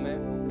jamming on that.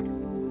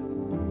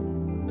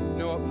 You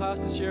know what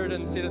Pastor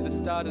Sheridan said at the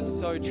start is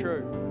so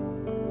true.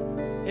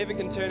 Heaven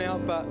can turn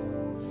up, but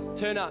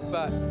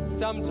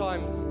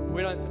sometimes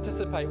we don't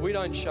participate, we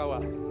don't show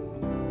up.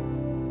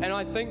 And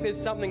I think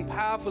there's something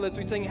powerful as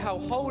we sing how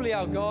holy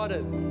our God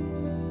is.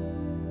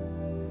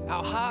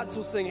 Our hearts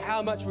will sing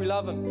how much we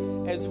love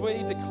Him as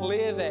we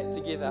declare that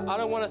together. I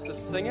don't want us to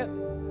sing it.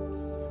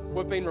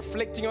 We've been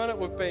reflecting on it.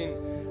 We've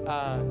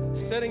been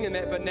sitting in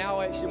that, but now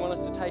I actually want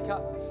us to take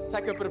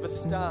a bit of a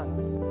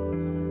stance.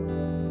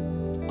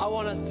 I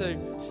want us to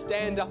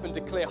stand up and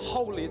declare,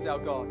 holy is our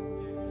God.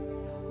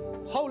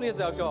 Holy is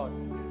our God.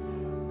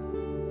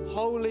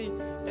 Holy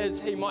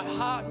is He. My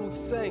heart will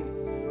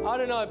sing. I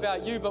don't know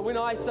about you, but when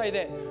I say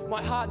that,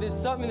 my heart, there's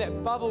something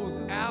that bubbles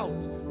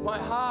out. My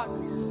heart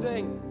will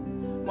sing.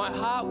 My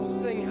heart will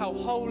sing how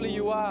holy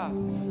you are.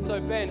 So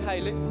band,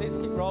 hey, let's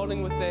keep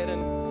rolling with that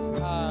and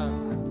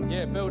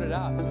build it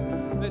up.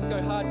 Let's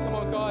go hard. Come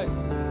on, guys.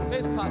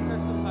 Let's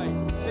participate.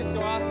 Let's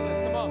go after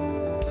this. Come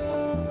on.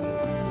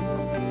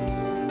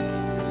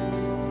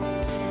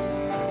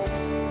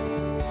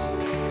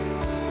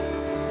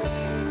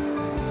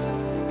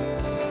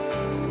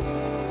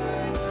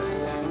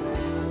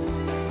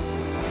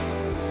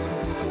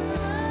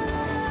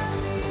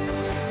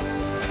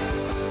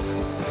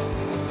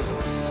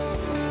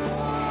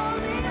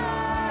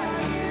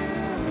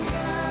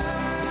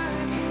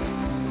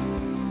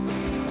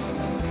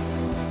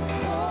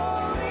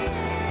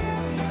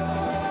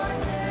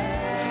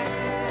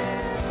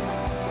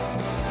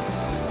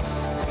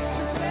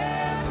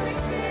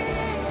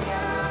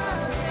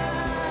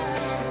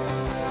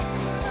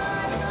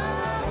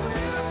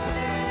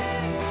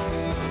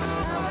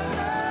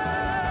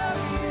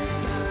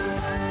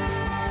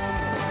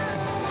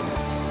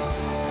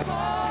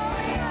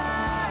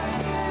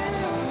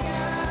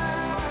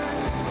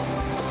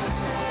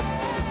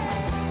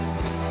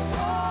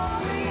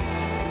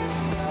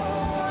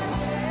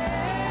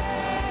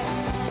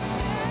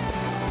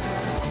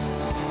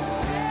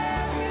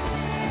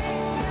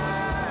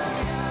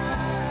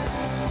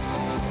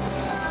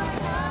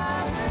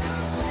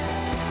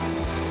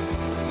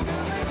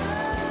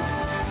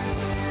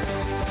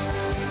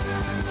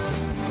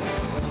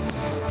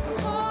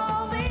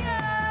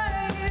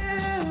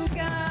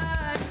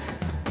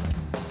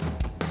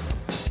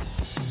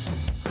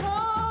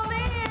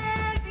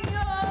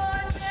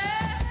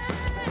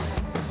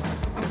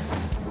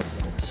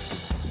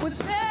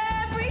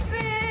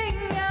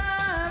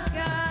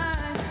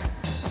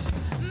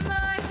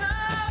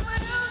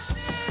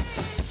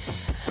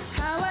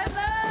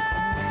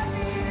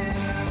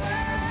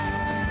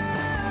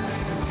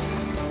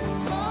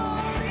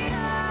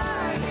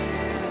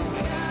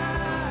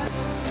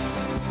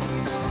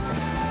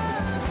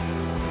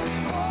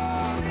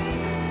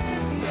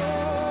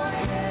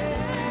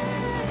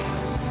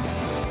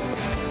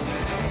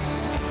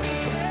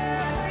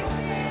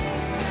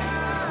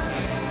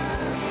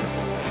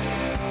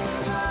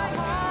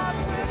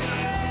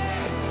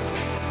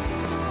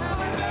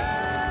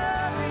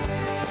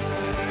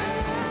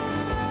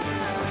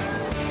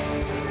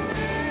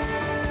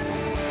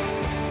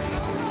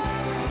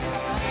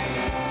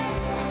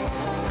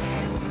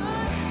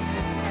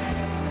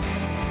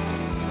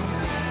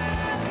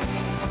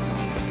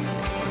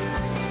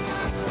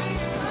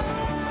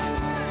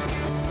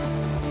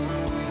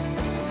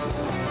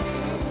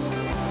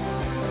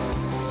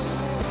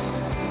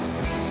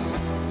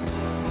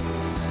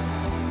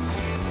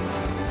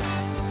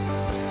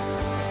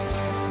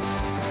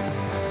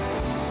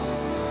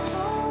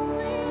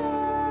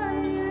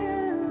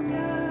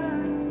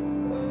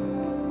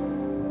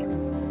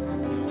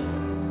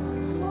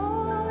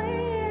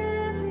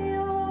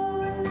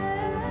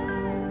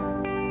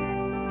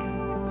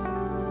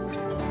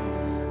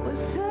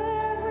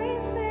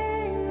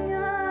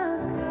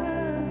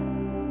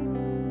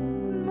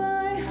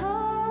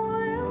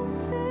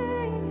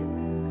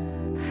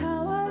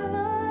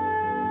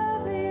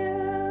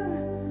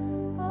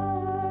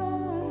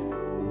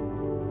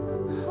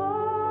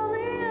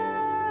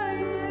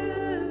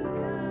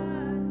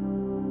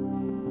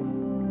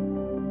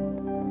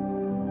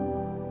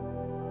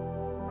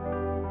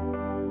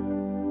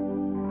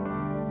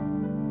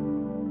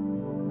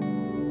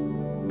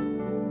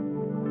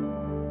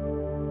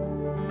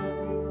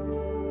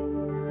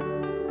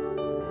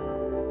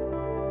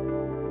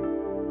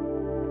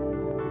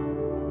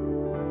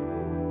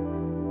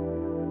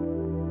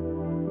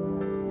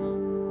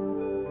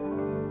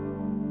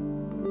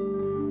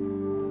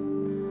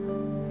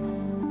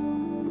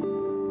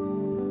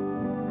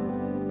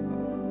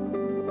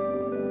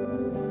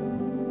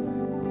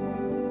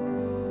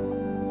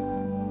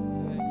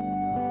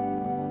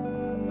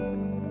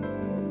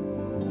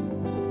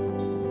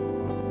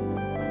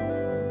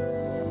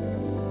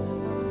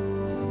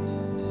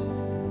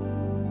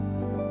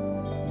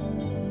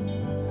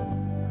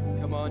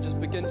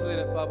 Begin to let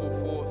it bubble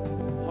forth.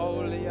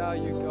 Holy are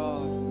you, God.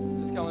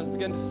 Just come on,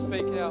 begin to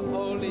speak out.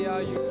 Holy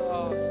are you,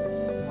 God.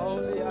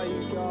 Holy are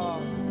you,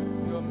 God.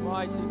 You are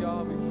mighty,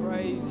 God. We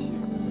praise you.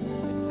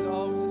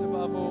 Exalted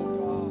above all,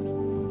 God.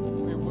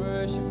 We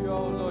worship you,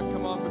 oh Lord.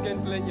 Come on, begin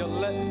to let your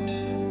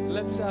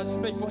lips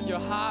speak what your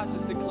heart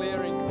is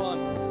declaring. Come on.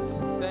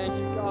 Thank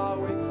you, God.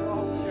 We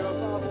exalt you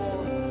above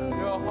all.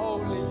 You are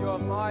holy, you are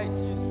mighty,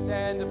 you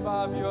stand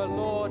above. You are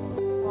Lord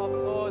of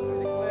lords. We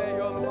declare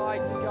you are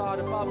mighty, God,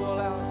 above all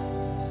else.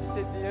 You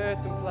set the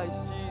earth in place,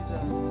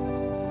 Jesus.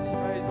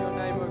 Praise your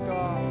name, O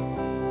God.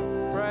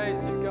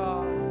 Praise you,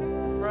 God.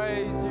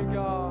 Praise you,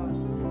 God.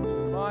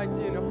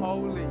 Mighty and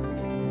holy.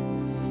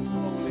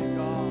 Holy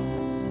God.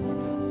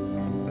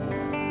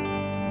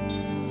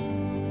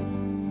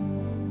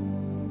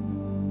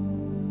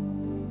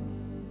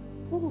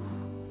 Whew.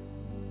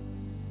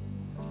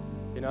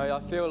 You know, I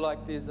feel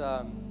like there's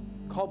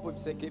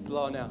cobwebs that get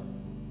blown out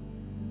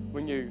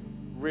when you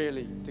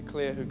really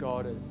declare who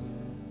God is.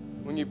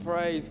 When you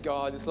praise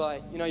God, it's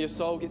like, you know, your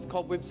soul gets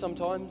cobwebs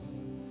sometimes.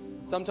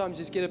 Sometimes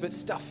you just get a bit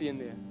stuffy in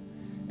there.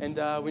 And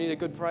we need a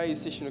good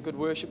praise session, a good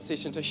worship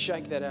session to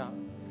shake that out.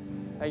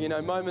 And, you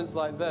know, moments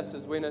like this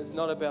is when it's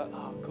not about,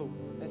 oh, cool,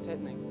 that's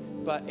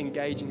happening, but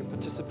engaging and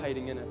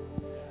participating in it.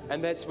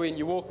 And that's when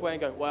you walk away and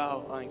go,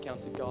 wow, I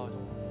encountered God.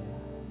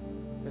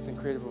 That's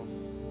incredible.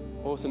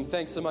 Awesome.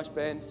 Thanks so much,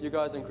 band. You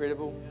guys are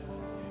incredible.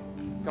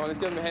 Come on, let's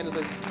give them a hand as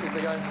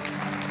they go.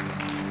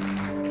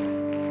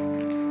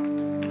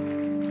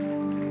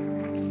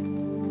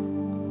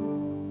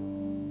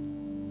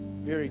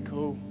 Very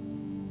cool.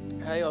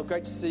 Hey,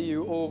 great to see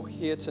you all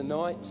here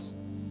tonight.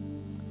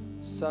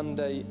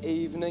 Sunday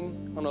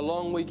evening on a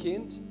long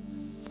weekend.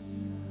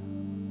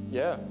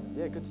 Yeah,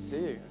 good to see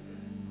you.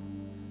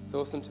 It's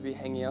awesome to be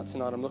hanging out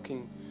tonight. I'm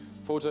looking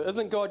forward to it.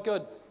 Isn't God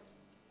good?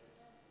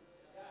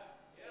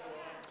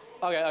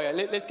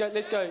 Okay,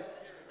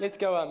 let's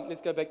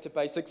go back to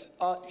basics.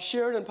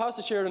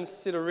 Pastor Sheridan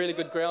set a really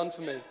good ground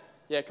for me.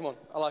 Yeah, come on,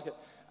 I like it.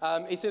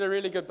 He set a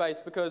really good base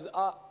because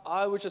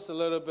I was just a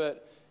little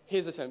bit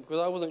hesitant because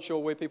I wasn't sure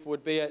where people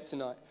would be at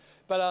tonight.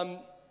 But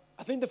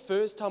I think the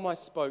first time I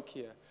spoke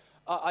here,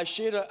 I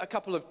shared a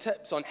couple of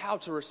tips on how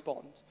to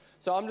respond.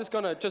 So I'm just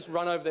going to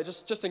run over there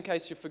just in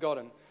case you've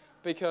forgotten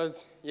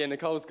because, yeah,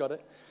 Nicole's got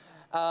it.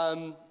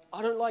 I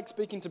don't like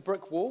speaking to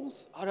brick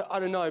walls. I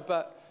don't know,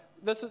 but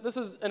this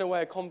is in a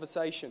way a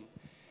conversation.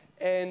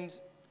 And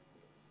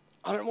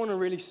I don't want to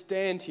really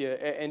stand here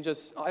and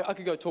just, I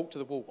could go talk to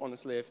the wall,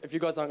 honestly. If you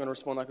guys aren't going to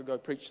respond, I could go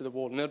preach to the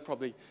wall and it'd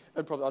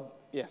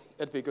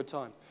be a good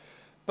time.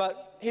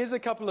 But here's a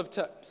couple of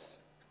tips.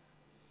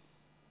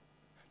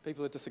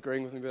 People are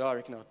disagreeing with me, but I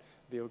reckon I'd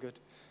be all good.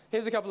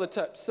 Here's a couple of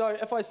tips. So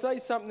if I say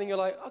something, you're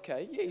like,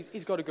 okay, yeah,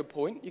 he's got a good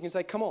point. You can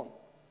say, come on.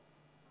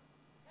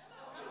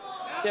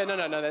 Yeah, no,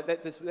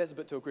 that's a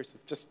bit too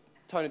aggressive. Just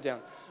tone it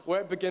down.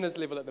 We're at beginner's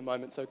level at the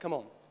moment, so come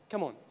on,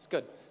 it's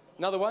good.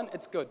 Another one,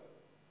 it's good.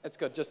 It's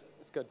good,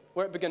 it's good.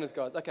 We're at beginners,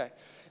 guys. Okay.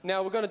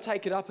 Now we're going to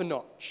take it up a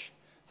notch.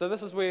 So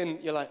this is when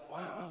you're like,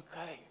 wow,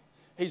 okay,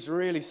 he's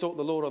really sought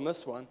the Lord on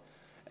this one.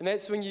 And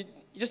that's when you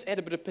just add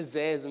a bit of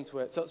pizzazz into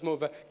it. So it's more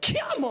of a,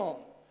 come on.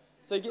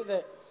 So you get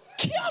that,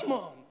 come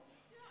on.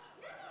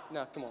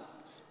 No, come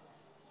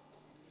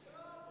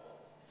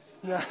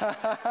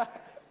on.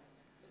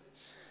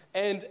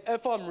 And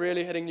if I'm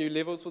really hitting new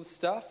levels with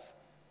stuff,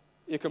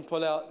 you can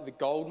pull out the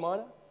gold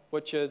miner,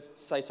 which is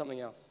say something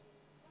else.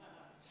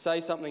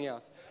 Say something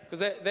else. Because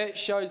that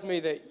shows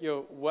me that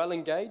you're well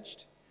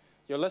engaged,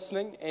 you're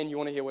listening, and you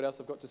want to hear what else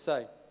I've got to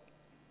say.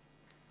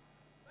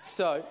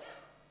 So,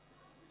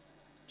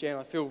 Jan,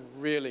 I feel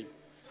really,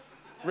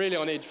 really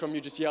on edge from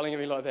you just yelling at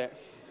me like that.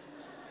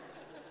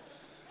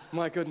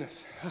 My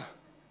goodness.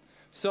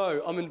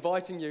 So, I'm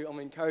encouraging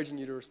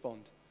you to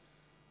respond.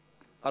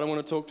 I don't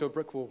want to talk to a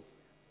brick wall.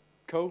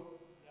 Cool?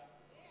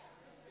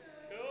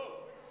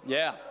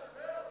 Yeah.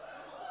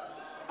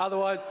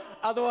 Otherwise,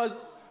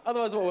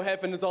 what will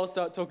happen is I'll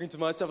start talking to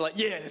myself like,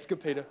 yeah, that's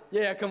good, Peter.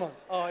 Yeah, come on.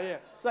 Oh, yeah.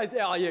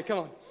 Oh, yeah,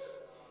 come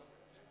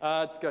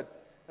on. It's good.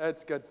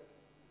 It's good.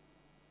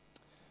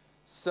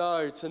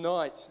 So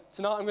tonight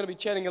I'm going to be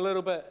chatting a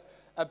little bit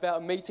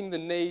about meeting the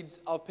needs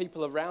of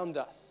people around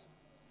us.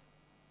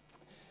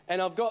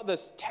 And I've got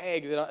this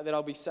tag that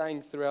I'll be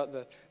saying throughout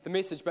the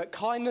message, but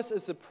kindness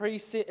is the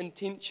preset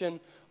intention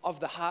of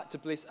the heart to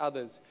bless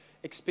others,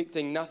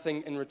 expecting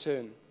nothing in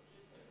return.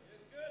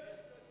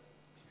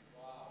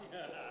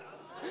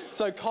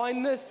 So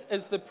kindness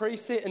is the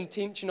preset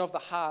intention of the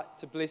heart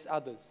to bless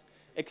others,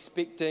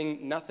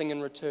 expecting nothing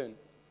in return.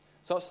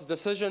 So it's a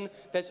decision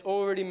that's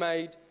already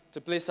made to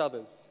bless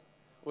others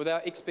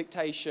without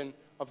expectation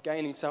of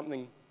gaining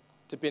something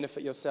to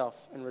benefit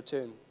yourself in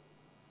return.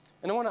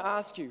 And I want to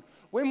ask you,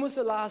 when was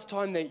the last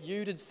time that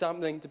you did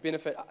something to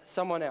benefit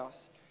someone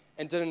else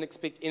and didn't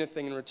expect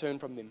anything in return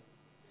from them?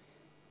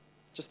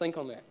 Just think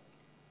on that.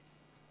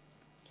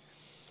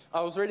 I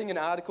was reading an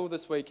article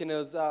this week, and it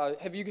was,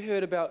 have you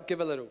heard about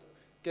Give a Little?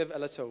 Give a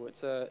Little.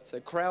 It's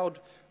a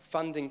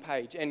crowdfunding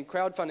page, and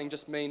crowdfunding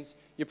just means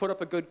you put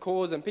up a good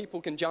cause and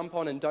people can jump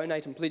on and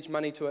donate and pledge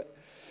money to it.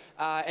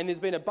 And there's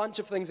been a bunch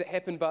of things that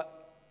happen,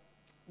 but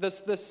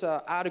This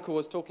article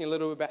was talking a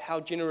little bit about how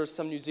generous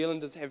some New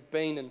Zealanders have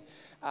been, and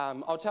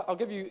I'll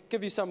give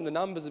you some of the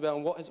numbers about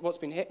what's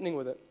been happening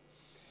with it.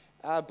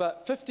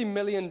 But $50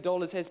 million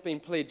has been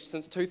pledged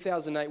since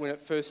 2008 when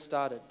it first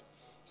started.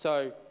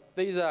 So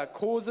these are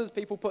causes,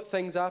 people put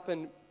things up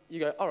and you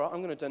go, all right,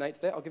 I'm going to donate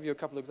to that. I'll give you a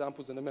couple of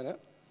examples in a minute.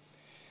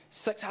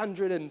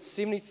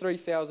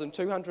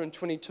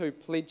 673,222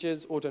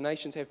 pledges or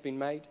donations have been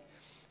made.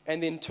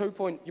 And then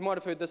you might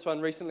have heard this one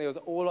recently, it was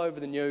all over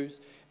the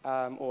news,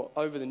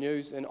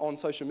 and on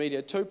social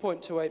media.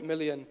 2.28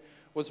 million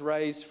was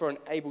raised for an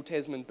Abel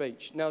Tasman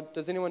beach. Now,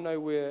 does anyone know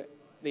where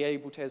the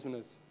Abel Tasman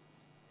is?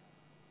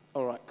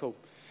 All right, cool.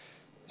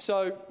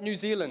 So, New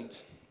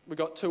Zealand, we've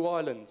got 2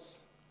 islands.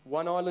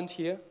 One island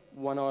here,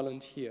 one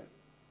island here.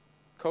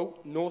 Cool.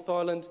 North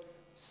Island,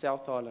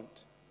 South Island.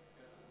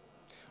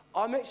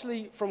 I'm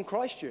actually from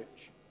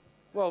Christchurch.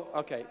 Well,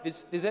 okay,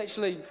 there's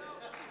actually...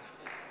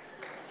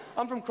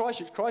 I'm from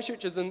Christchurch.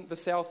 Christchurch is in the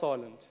South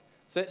Island.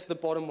 So that's the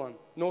bottom one.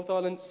 North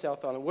Island,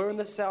 South Island. We're in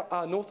the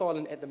North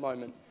Island at the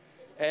moment,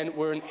 and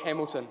we're in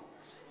Hamilton.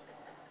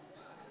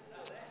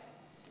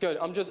 Good.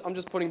 I'm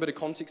just putting a bit of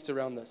context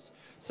around this.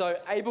 So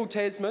Abel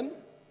Tasman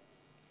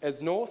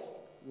is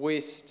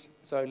northwest.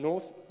 So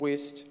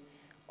northwest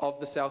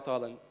of the South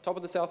Island. Top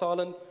of the South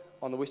Island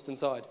on the western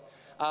side.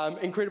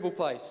 Incredible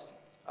place.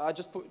 I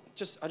just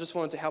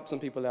wanted to help some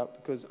people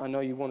out because I know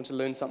you wanted to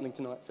learn something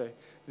tonight. So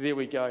there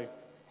we go.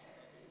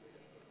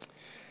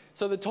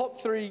 So the top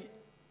 3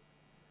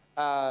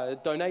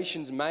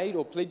 donations made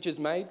or pledges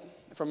made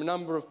from a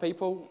number of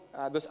people.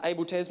 This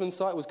Abel Tasman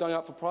site was going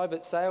up for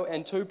private sale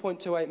and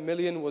 2.28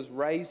 million was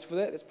raised for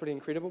that. That's pretty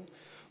incredible.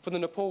 For the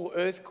Nepal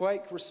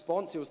earthquake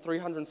response, it was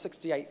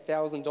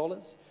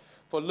 $368,000.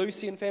 For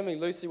Lucy and family,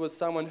 Lucy was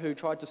someone who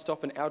tried to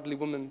stop an elderly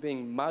woman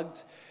being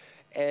mugged,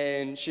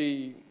 and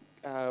she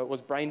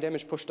was brain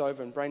damaged, pushed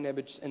over and brain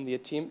damaged in the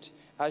attempt.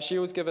 She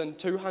was given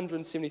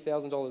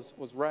 $270,000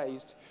 was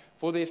raised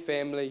for their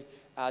family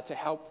to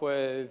help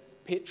with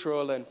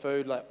petrol and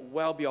food, like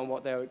well beyond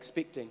what they were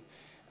expecting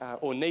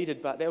or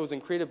needed, but that was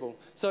incredible.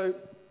 So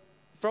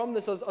from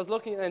this, I was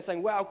looking at it and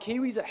saying, wow,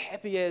 Kiwis are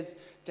happy as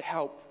to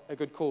help a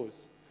good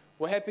cause.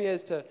 We're happy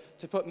as to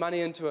put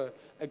money into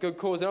a good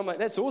cause. And I'm like,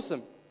 that's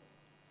awesome.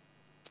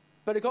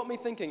 But it got me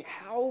thinking,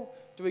 how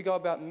do we go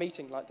about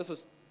meeting, like this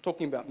is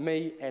talking about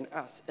me and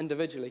us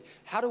individually,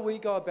 how do we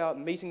go about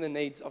meeting the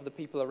needs of the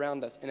people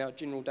around us in our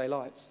general day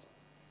lives,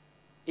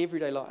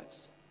 everyday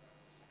lives?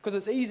 Because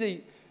it's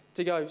easy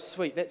to go,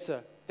 sweet, that's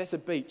a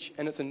beach,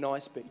 and it's a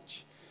nice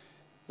beach.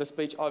 This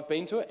beach, I've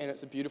been to it, and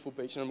it's a beautiful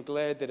beach, and I'm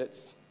glad that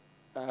it's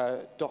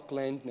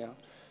dockland now.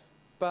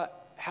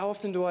 But how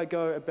often do I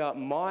go about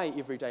my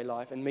everyday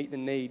life and meet the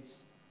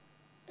needs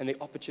and the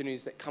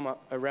opportunities that come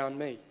up around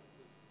me?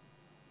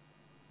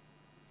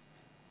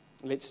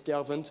 Let's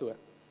delve into it.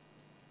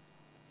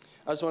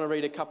 I just want to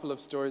read a couple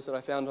of stories that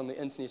I found on the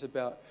internet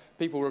about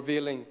people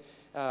revealing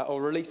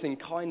or releasing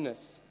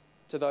kindness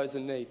to those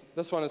in need.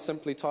 This one is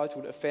simply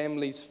titled, A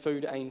Family's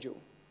Food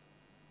Angel.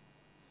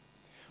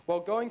 While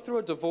going through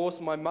a divorce,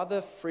 my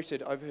mother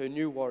fretted over her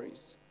new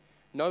worries.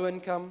 No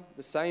income,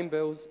 the same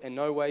bills, and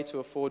no way to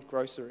afford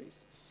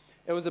groceries.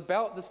 It was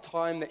about this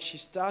time that she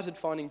started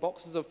finding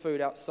boxes of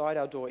food outside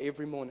our door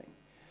every morning.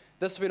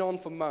 This went on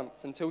for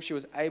months until she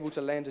was able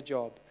to land a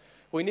job.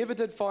 We never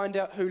did find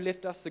out who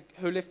left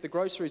the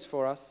groceries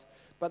for us,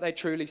 but they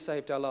truly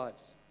saved our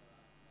lives.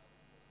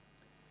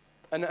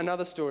 And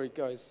another story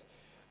goes,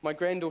 my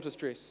granddaughter's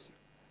dress.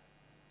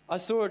 I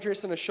saw a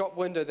dress in a shop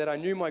window that I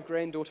knew my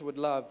granddaughter would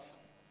love,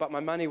 but my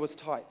money was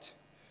tight.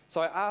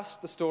 So I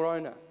asked the store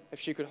owner if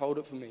she could hold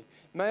it for me.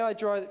 May I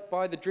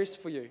buy the dress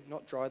for you?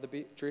 Not dry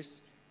the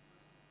dress,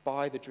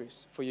 buy the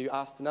dress for you,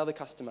 asked another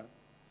customer.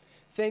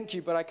 Thank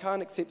you, but I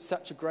can't accept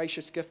such a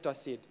gracious gift, I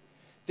said.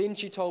 Then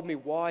she told me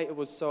why it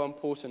was so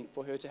important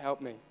for her to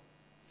help me.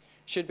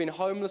 She had been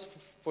homeless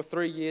for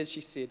 3 years,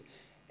 she said,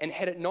 and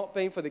had it not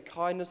been for the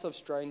kindness of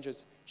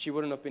strangers, she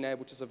wouldn't have been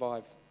able to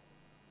survive.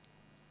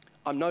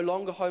 I'm no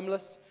longer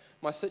homeless,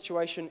 my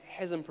situation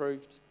has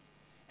improved,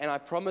 and I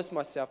promised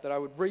myself that I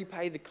would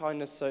repay the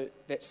kindness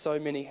that so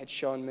many had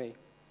shown me.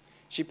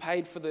 She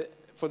paid for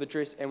the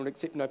dress and would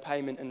accept no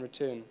payment in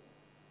return.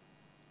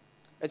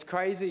 It's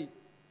crazy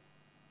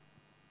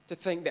to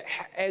think that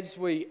as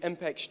we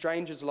impact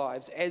strangers'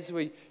 lives, as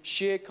we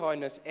share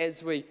kindness,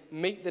 as we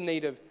meet the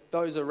need of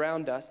those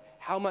around us,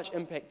 how much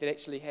impact that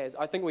actually has.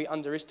 I think we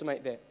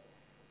underestimate that.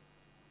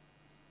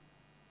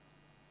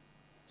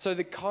 So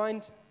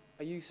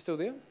are you still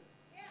there?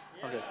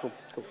 Yeah. Okay,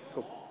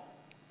 cool.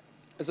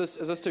 Is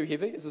this too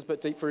heavy? Is this a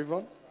bit deep for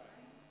everyone?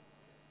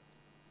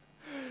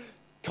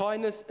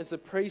 Kindness is the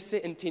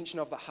preset intention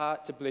of the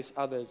heart to bless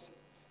others,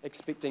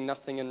 expecting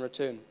nothing in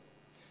return.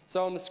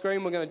 So on the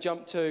screen, we're going to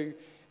jump to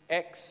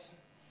Acts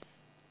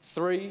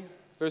 3,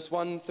 verse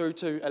 1 through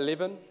to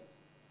 11.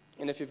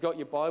 And if you've got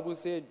your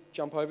Bibles there,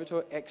 jump over to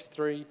it, Acts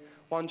 3,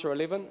 1 to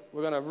 11.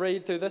 We're going to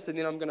read through this, and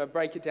then I'm going to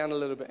break it down a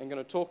little bit and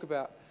going to talk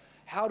about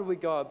how do we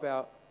go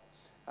about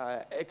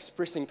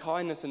expressing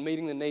kindness and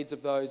meeting the needs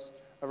of those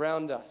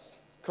around us.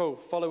 Cool,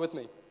 follow with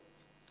me.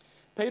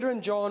 Peter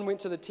and John went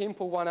to the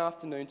temple one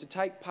afternoon to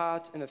take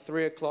part in a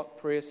 3 o'clock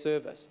prayer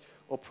service,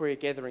 or prayer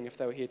gathering if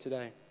they were here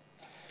today.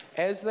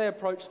 As they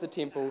approached the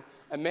temple,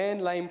 a man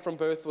lame from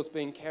birth was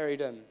being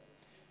carried in.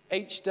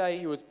 Each day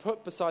he was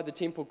put beside the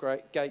temple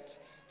gate,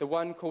 the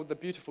one called the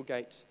Beautiful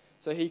Gate,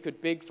 so he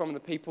could beg from the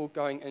people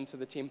going into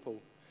the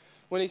temple.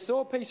 When he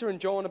saw Peter and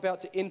John about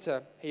to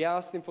enter, he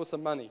asked them for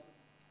some money.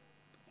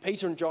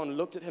 Peter and John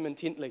looked at him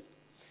intently,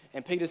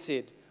 and Peter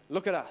said,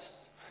 "Look at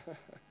us."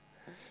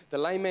 The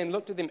lame man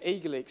looked at them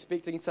eagerly,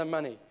 expecting some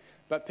money.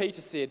 But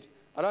Peter said,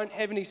 "I don't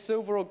have any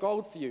silver or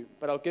gold for you,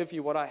 but I'll give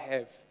you what I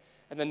have.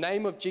 In the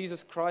name of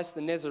Jesus Christ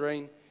the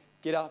Nazarene,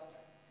 get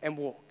up and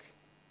walk."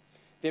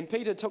 Then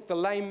Peter took the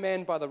lame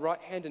man by the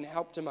right hand and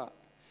helped him up.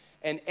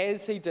 And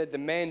as he did, the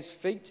man's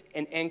feet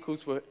and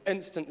ankles were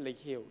instantly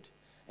healed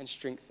and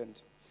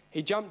strengthened.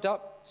 He jumped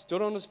up,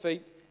 stood on his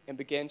feet, and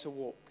began to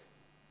walk.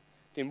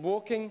 Then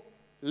walking,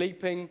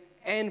 leaping,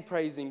 and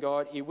praising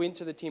God, he went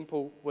to the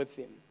temple with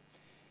them.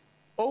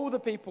 All the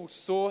people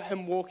saw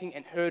him walking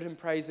and heard him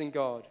praising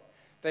God.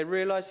 They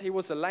realized he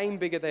was the lame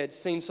beggar they had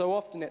seen so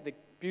often at the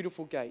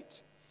Beautiful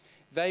Gate.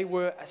 They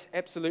were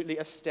absolutely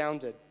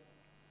astounded.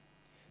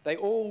 They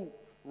all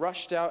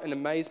rushed out in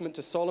amazement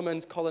to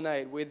Solomon's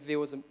colonnade where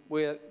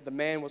the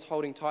man was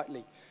holding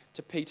tightly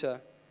to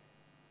Peter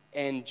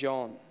and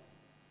John.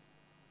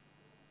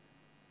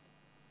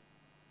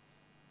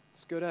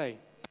 It's good, eh?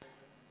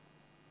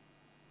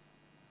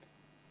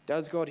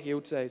 Does God heal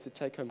today is the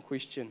take-home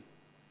question.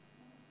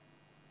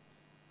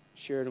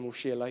 Sheridan will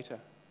share later,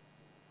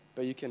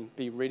 but you can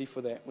be ready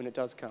for that when it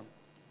does come.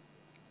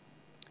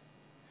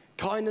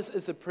 Kindness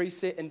is the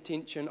preset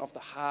intention of the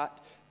heart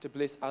to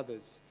bless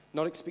others,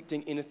 not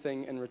expecting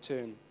anything in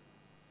return.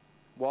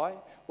 Why?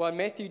 Well, in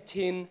Matthew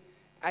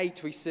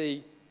 10:8, we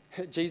see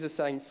Jesus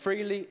saying,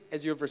 "Freely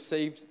as you have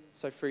received,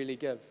 so freely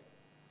give."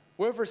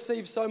 We've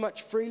received so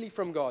much freely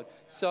from God,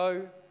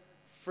 so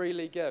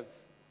freely give.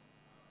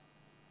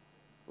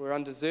 We're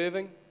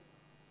undeserving,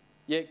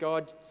 yet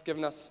God's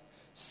given us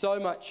so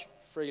much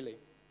freely.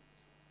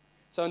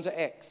 So into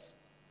Acts.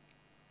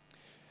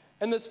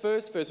 In this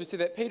first verse, we see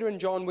that Peter and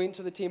John went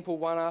to the temple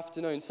one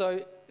afternoon.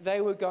 So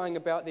they were going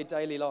about their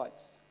daily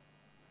lives.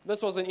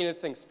 This wasn't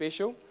anything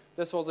special.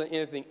 This wasn't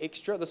anything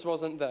extra. This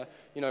wasn't the,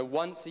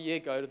 once a year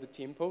go to the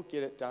temple,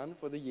 get it done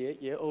for the year.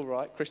 Yeah, all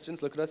right,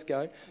 Christians, look at us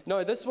go.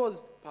 No, this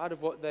was part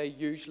of what they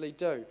usually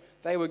do.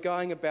 They were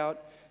going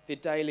about their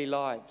daily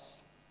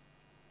lives.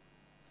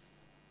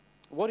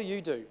 What do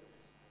you do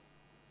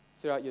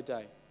throughout your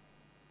day?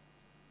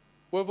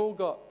 We've all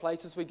got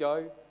places we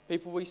go,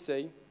 people we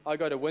see. I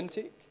go to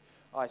Wintec,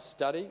 I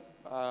study,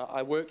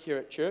 I work here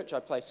at church, I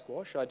play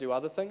squash, I do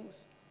other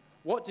things.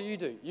 What do?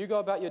 You go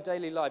about your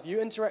daily life.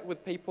 You interact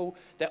with people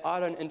that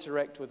I don't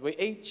interact with. We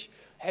each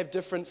have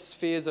different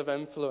spheres of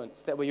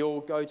influence that we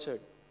all go to.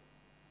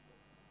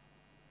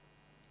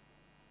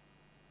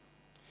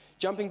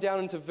 Jumping down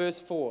into verse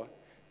 4,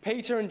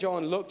 Peter and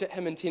John looked at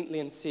him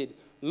intently and said,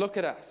 "Look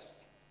at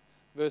us."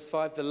 Verse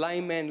 5, the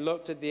lame man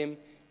looked at them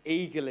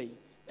eagerly,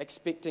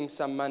 expecting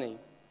some money.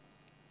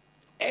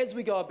 As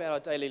we go about our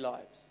daily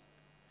lives,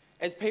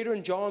 as Peter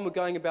and John were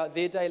going about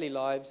their daily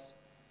lives,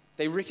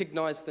 they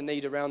recognized the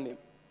need around them.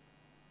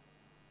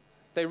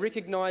 They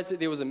recognized that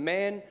there was a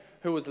man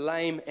who was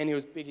lame and he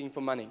was begging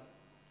for money.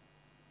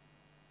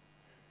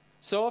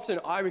 So often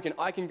I reckon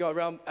I can go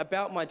around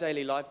about my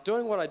daily life,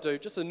 doing what I do,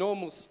 just the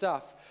normal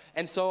stuff,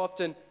 and so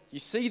often you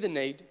see the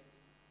need,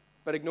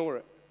 but ignore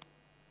it.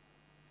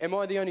 Am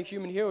I the only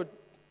human here? Or...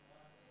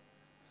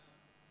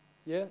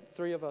 Yeah,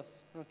 3 of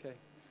us. Okay.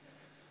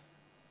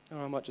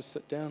 Oh, I might just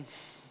sit down.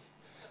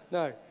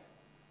 No.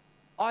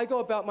 I go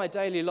about my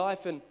daily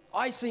life and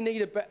I see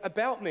need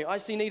about me. I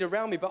see need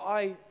around me, but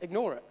I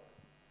ignore it.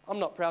 I'm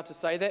not proud to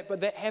say that, but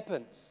that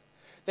happens.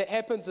 That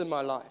happens in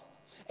my life.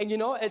 And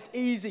it's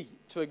easy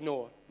to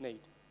ignore need.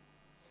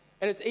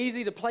 And it's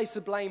easy to place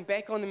the blame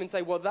back on them and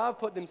say, well, they've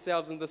put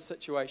themselves in this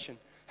situation.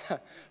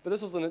 But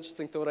this was an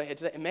interesting thought I had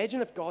today.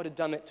 Imagine if God had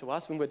done that to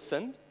us when we'd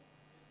sinned.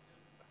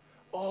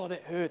 Oh,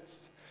 that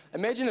hurts.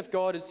 Imagine if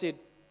God had said,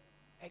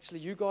 actually,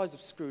 you guys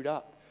have screwed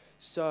up,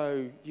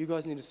 so you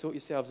guys need to sort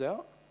yourselves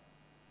out.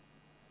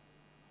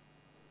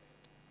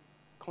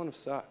 Kind of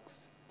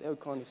sucks. That would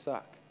kind of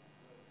suck.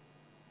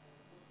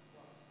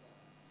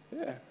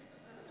 Yeah.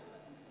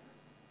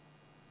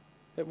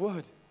 It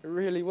would. It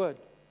really would.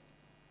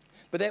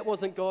 But that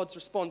wasn't God's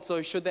response,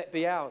 so should that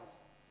be ours?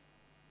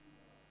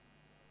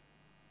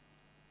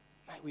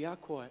 Mate, we are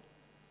quiet.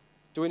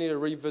 Do we need to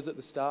revisit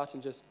the start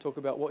and just talk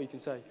about what you can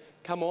say?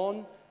 Come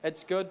on,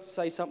 it's good,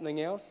 say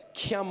something else.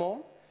 Come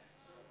on.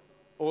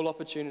 All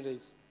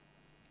opportunities.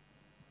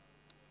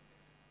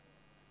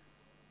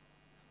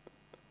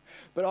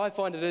 But I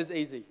find it is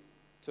easy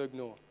to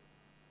ignore.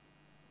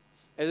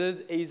 It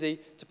is easy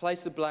to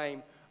place the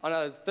blame on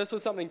others. This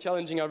was something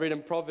challenging I read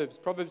in Proverbs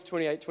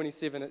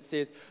 28:27. It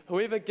says,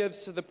 whoever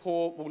gives to the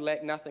poor will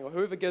lack nothing, or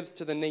whoever gives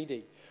to the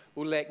needy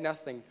will lack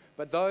nothing.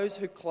 But those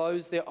who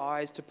close their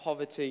eyes to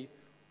poverty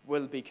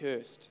will be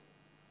cursed.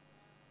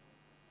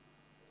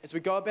 As we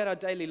go about our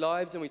daily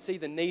lives and we see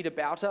the need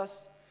about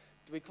us,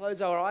 Do we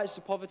close our eyes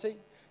to poverty?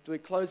 Do we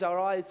close our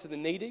eyes to the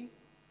needy?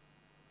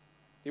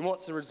 Then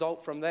what's the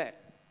result from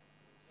that?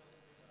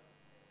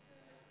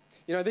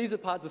 You know, these are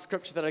parts of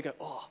Scripture that I go,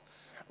 oh,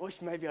 I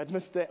wish maybe I'd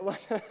missed that one.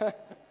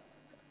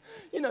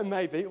 You know,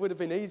 maybe it would have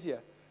been easier.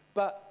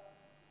 But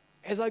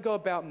as I go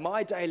about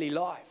my daily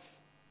life,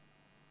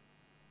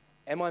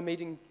 am I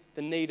meeting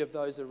the need of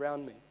those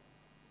around me?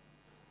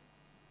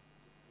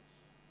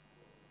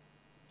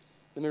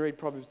 Let me read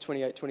Proverbs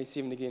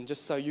 28:27 again,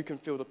 just so you can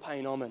feel the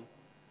pain I'm in.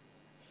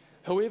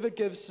 Whoever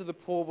gives to the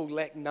poor will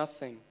lack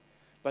nothing,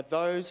 but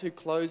those who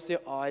close their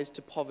eyes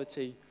to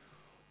poverty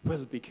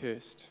will be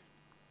cursed.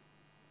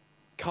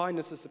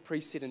 Kindness is the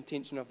preset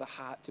intention of the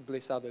heart to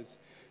bless others,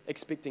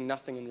 expecting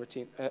nothing in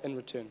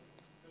return.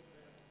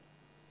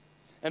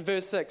 And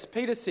verse 6,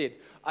 Peter said,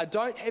 I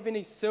don't have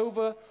any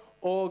silver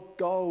or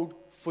gold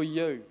for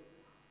you,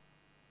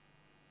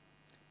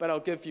 but I'll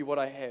give you what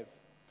I have.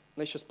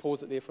 Let's just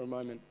pause it there for a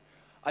moment.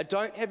 I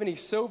don't have any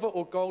silver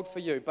or gold for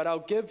you, but I'll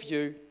give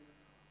you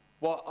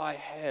what I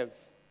have.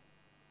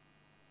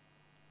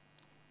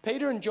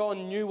 Peter and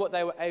John knew what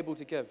they were able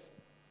to give.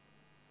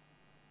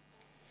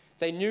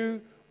 They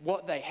knew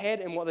what they had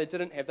and what they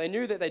didn't have. They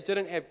knew that they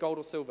didn't have gold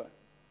or silver.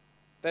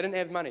 They didn't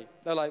have money.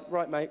 They're like,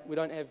 right, mate, we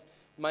don't have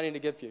money to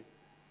give you.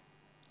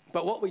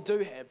 But what we do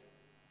have,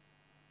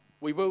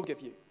 we will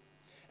give you.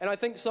 And I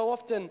think so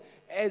often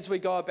as we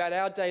go about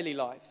our daily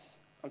lives,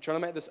 I'm trying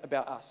to make this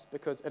about us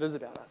because it is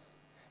about us.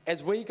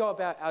 As we go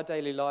about our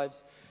daily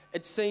lives,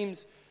 it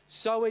seems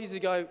so easy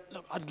to go,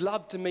 look, I'd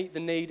love to meet the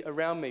need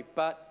around me,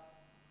 but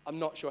I'm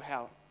not sure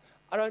how.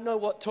 I don't know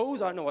what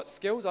tools, I don't know what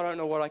skills, I don't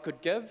know what I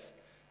could give.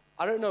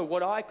 I don't know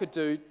what I could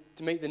do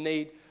to meet the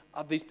need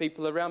of these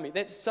people around me.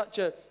 That's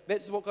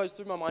what goes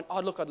through my mind. Oh,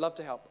 look, I'd love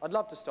to help. I'd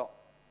love to stop.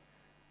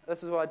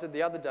 This is what I did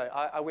the other day.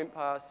 I went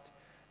past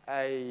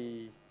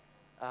I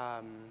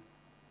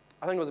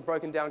think it was a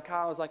broken down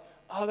car. I was like,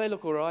 oh, they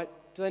look all right.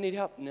 Do they need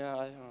help?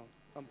 No.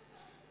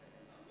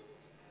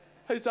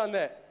 Who's done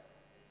that?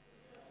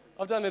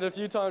 I've done that a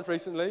few times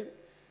recently.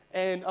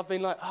 And I've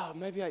been like, oh,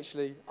 maybe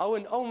actually.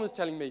 Owen was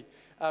telling me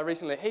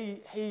recently,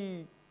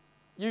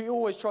 you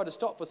always try to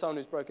stop for someone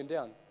who's broken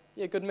down.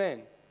 Yeah, good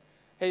man.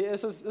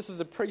 This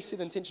is a preset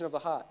intention of the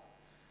heart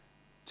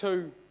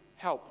to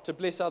help, to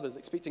bless others,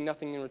 expecting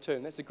nothing in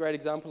return. That's a great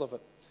example of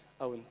it.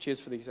 Owen, cheers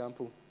for the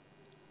example.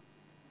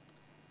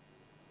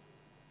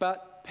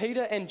 But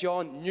Peter and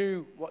John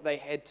knew what they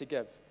had to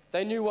give.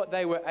 They knew what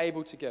they were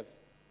able to give.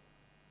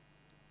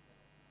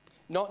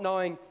 Not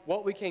knowing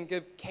what we can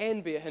give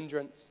can be a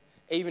hindrance,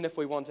 even if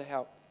we want to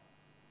help.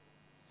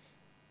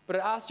 But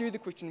I asked you the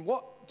question,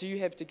 what do you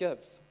have to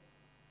give?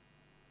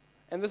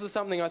 And this is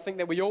something I think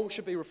that we all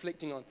should be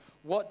reflecting on.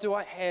 What do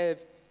I have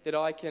that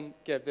I can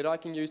give, that I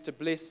can use to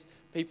bless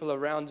people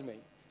around me?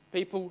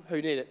 People who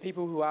need it,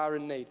 people who are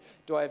in need.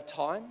 Do I have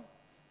time?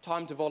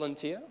 Time to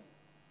volunteer?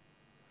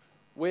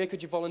 Where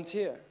could you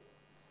volunteer?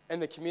 In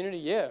the community?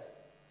 Yeah.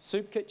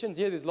 Soup kitchens?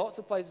 Yeah, there's lots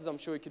of places I'm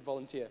sure you could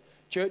volunteer.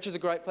 Church is a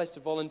great place to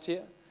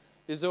volunteer.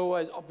 There's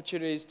always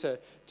opportunities to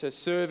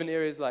serve in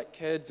areas like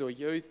kids or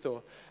youth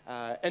or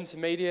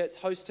intermediates,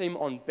 host team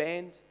on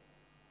band.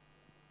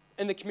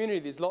 In the community,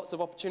 there's lots of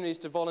opportunities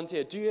to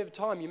volunteer. Do you have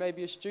time? You may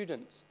be a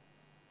student.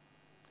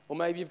 Or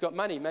maybe you've got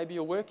money. Maybe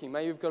you're working.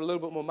 Maybe you've got a little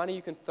bit more money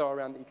you can throw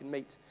around that you can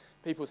meet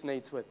people's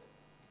needs with.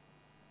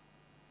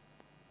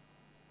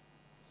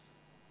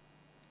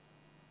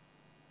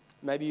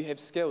 Maybe you have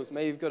skills.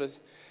 Maybe you've got a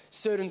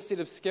certain set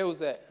of skills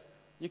that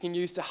you can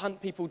use to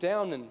hunt people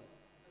down and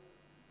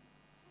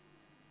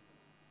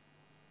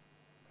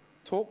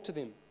talk to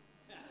them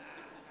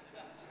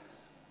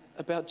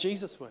about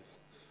Jesus with.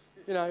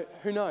 You know,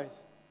 who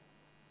knows?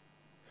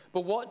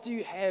 But what do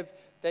you have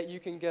that you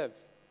can give?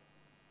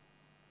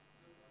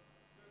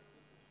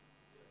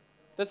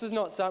 This is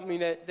not something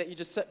that you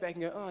just sit back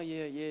and go, oh,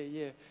 yeah.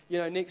 You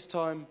know, next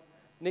time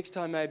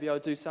maybe I'll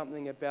do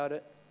something about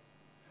it.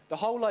 The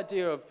whole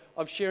idea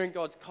of sharing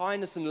God's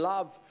kindness and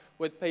love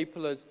with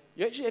people is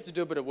you actually have to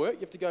do a bit of work. You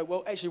have to go,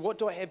 well, actually, what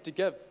do I have to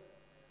give?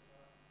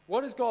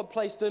 What has God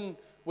placed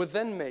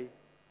within me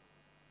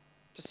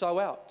to sow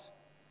out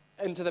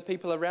into the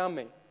people around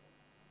me?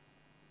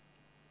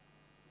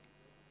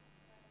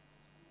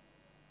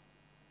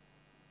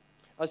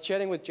 I was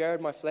chatting with Jared,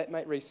 my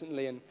flatmate,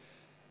 recently, and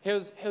he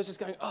was just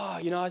going, oh,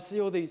 you know, I see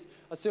all these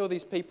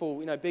people,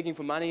 you know, begging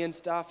for money and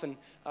stuff, and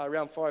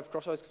around Five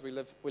Crossroads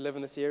because we live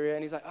in this area,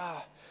 and he's like,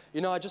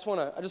 you know,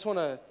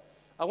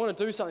 I want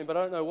to do something, but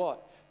I don't know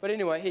what. But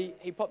anyway,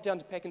 he popped down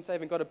to Pack and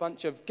Save and got a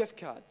bunch of gift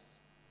cards,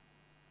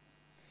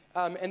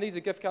 and these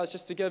are gift cards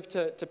just to give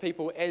to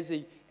people as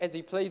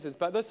he pleases.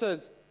 But this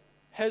is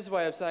his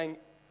way of saying,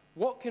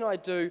 what can I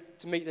do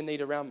to meet the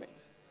need around me?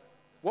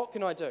 What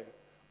can I do?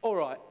 All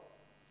right,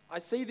 I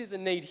see there's a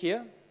need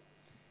here.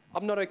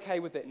 I'm not okay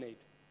with that need.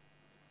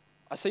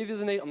 I see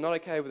there's a need, I'm not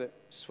okay with it.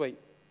 Sweet.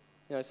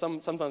 You know,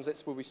 sometimes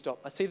that's where we stop.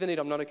 I see the need,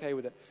 I'm not okay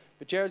with it.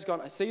 But Jared's gone,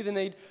 I see the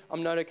need,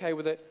 I'm not okay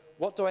with it.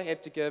 What do I have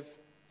to give?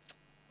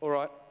 All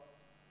right.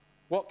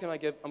 What can I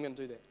give? I'm going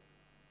to do that.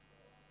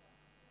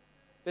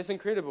 That's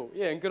incredible.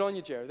 Yeah, and good on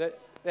you, Jared.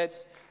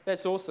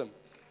 That's awesome.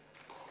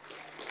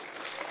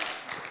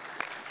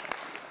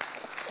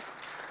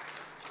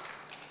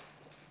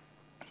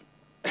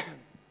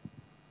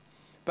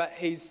 But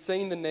he's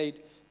seen the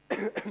need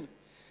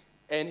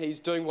and he's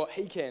doing what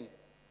he can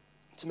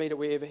to meet it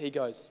wherever he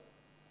goes.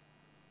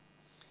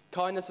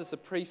 Kindness is a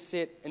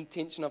preset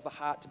intention of the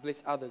heart to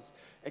bless others,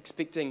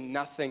 expecting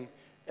nothing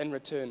in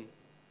return.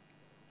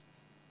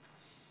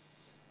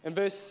 In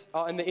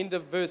the end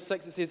of verse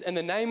 6 it says, "In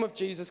the name of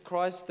Jesus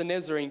Christ the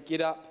Nazarene, get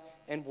up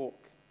and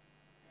walk."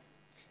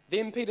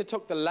 Then Peter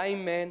took the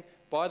lame man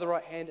by the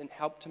right hand and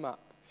helped him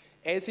up.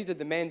 As he did,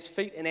 the man's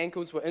feet and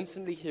ankles were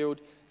instantly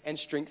healed and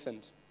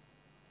strengthened.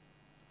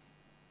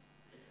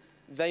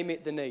 They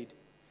met the need.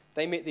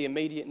 They met the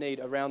immediate need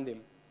around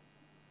them.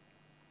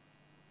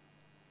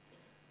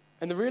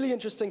 And the really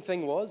interesting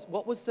thing was,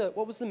 what was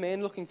the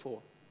man looking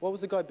for? What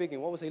was the guy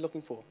begging? What was he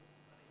looking for?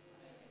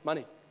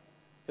 Money.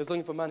 He was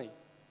looking for money.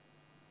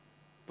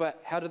 But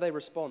how did they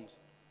respond?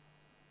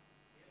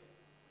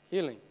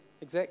 Healing.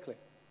 Exactly.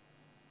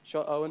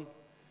 Shot Owen.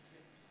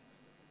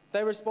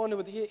 They responded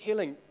with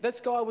healing. This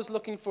guy was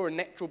looking for a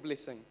natural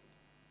blessing,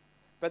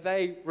 but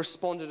they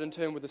responded in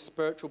turn with a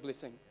spiritual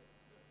blessing.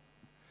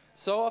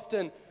 So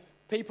often,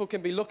 people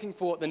can be looking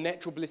for what the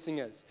natural blessing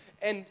is.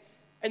 And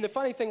the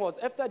funny thing was,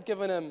 if they'd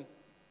given him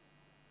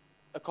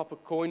a copper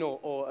coin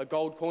or a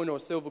gold coin or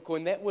a silver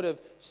coin, that would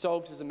have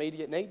solved his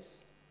immediate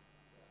needs.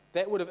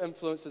 That would have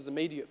influenced his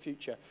immediate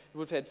future. He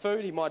would have had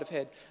food, he might have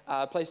had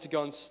a place to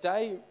go and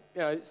stay,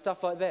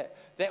 stuff like that.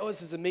 That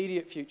was his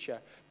immediate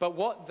future. But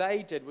what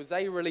they did was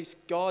they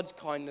released God's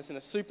kindness in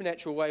a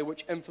supernatural way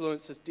which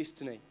influenced his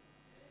destiny.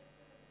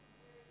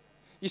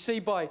 You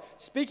see, by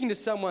speaking to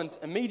someone's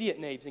immediate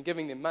needs and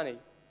giving them money,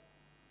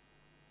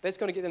 that's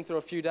going to get them through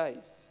a few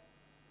days.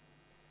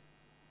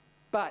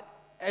 But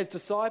as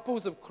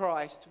disciples of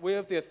Christ, we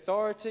have the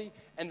authority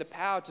and the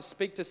power to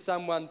speak to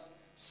someone's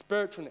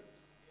spiritual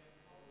needs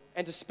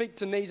and to speak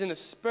to needs in a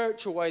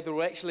spiritual way that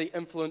will actually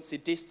influence their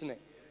destiny.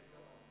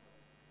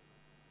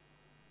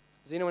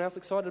 Is anyone else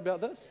excited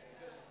about this?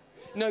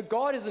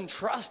 God has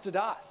entrusted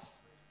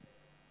us.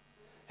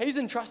 He's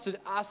entrusted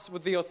us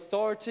with the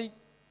authority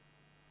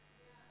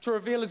to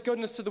reveal his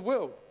goodness to the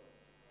world,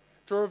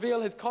 to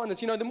reveal his kindness.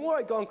 The more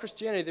I go on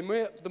Christianity,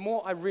 the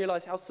more I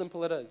realize how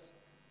simple it is.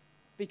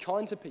 Be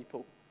kind to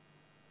people.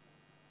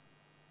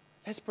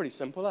 That's pretty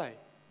simple, eh?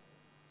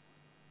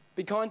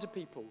 Be kind to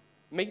people.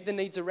 Meet the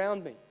needs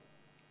around me.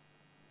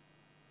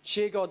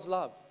 Share God's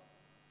love.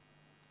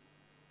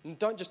 And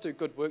don't just do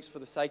good works for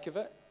the sake of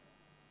it.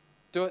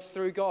 Do it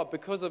through God,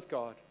 because of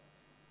God.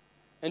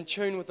 In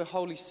tune with the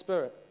Holy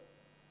Spirit.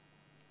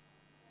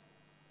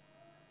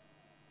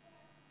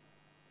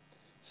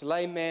 This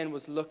lame man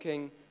was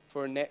looking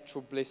for a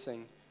natural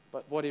blessing,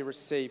 but what he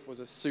received was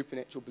a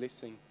supernatural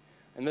blessing.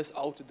 And this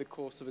altered the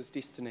course of his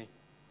destiny.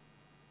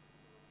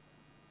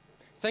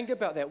 Think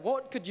about that.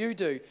 What could you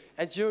do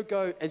as you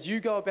go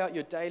about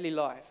your daily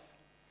life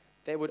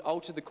that would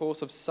alter the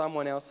course of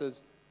someone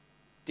else's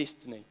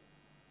destiny?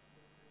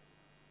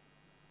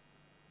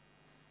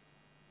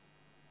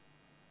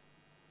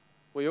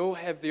 We all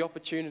have the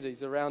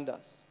opportunities around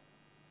us.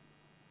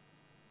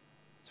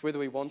 It's whether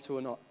we want to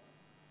or not.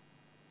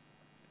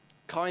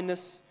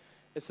 Kindness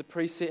is the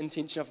preset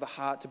intention of the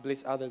heart to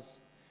bless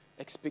others,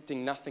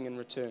 expecting nothing in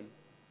return.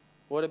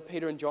 What did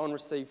Peter and John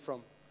receive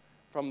from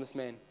this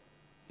man?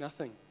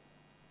 Nothing.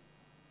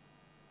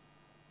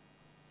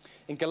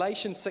 In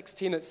Galatians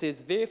 6:10 it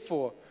says,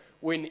 "Therefore,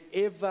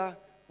 whenever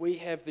we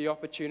have the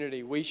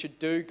opportunity, we should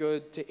do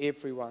good to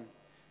everyone,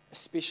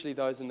 especially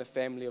those in the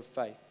family of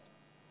faith."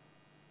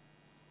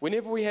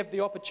 Whenever we have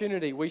the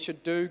opportunity, we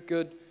should do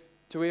good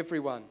to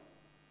everyone.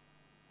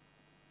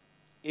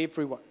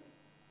 Everyone.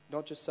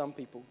 Not just some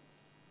people.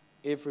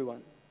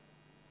 Everyone.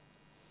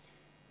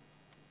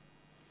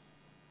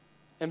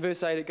 In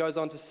verse 8 it goes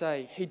on to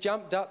say, "He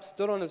jumped up,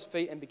 stood on his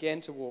feet and began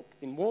to walk.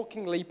 Then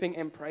walking, leaping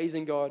and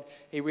praising God,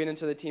 he went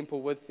into the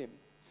temple with them.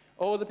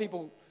 All the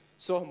people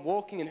saw him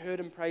walking and heard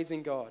him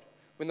praising God.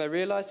 When they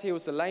realized he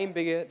was the lame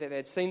beggar that they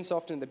had seen so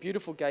often at the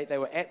beautiful gate, they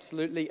were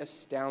absolutely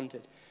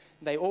astounded.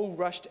 They all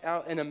rushed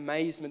out in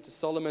amazement to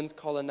Solomon's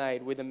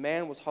colonnade, where the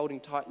man was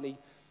holding tightly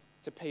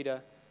to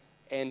Peter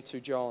and to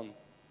John."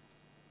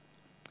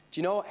 Do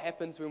you know what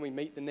happens when we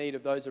meet the need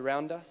of those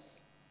around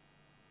us?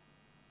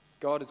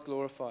 God is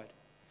glorified.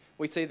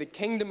 We see the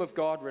kingdom of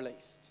God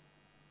released.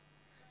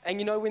 And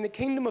when the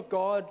kingdom of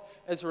God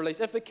is released,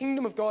 if the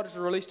kingdom of God is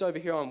released over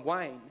here on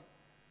Wayne,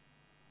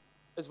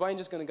 is Wayne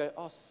just going to go,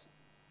 "Oh,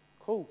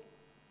 cool,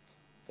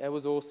 that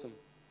was awesome"?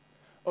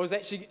 Or is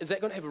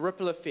that going to have a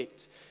ripple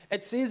effect?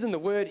 It says in the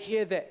word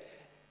here that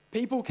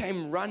people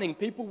came running.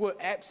 People were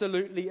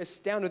absolutely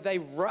astounded. They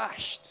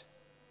rushed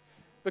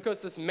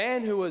because this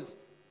man who was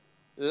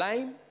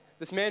lame,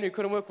 this man who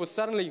couldn't walk, was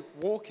suddenly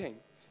walking.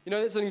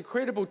 That's an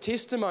incredible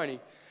testimony.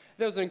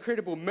 There was an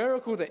incredible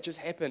miracle that just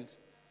happened.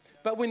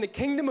 But when the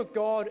kingdom of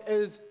God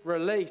is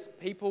released,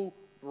 people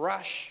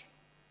rush.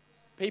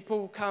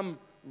 People come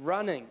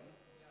running.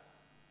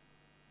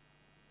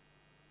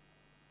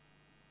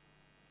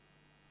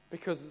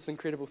 Because it's an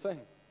incredible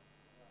thing.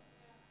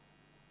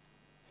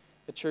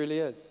 It truly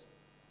is.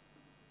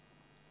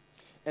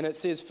 And it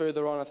says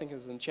further on, I think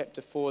it's in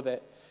chapter 4,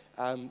 that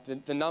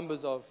the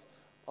numbers of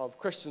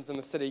Christians in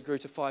the city grew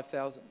to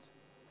 5,000.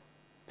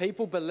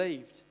 People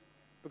believed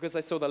because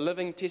they saw the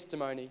living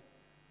testimony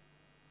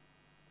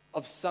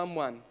of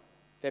someone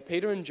that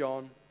Peter and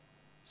John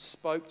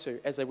spoke to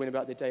as they went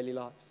about their daily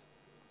lives.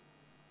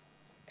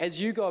 As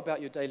you go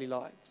about your daily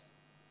lives,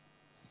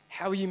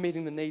 how are you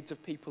meeting the needs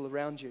of people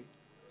around you?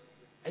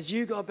 As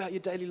you go about your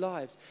daily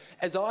lives,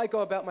 as I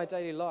go about my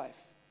daily life,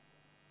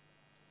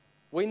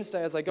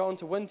 Wednesday as I go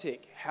into Wintec,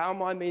 how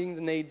am I meeting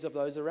the needs of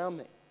those around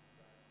me?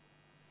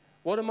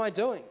 What am I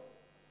doing?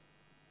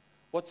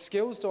 What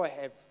skills do I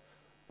have?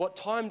 What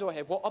time do I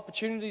have? What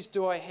opportunities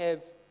do I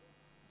have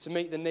to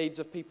meet the needs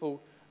of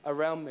people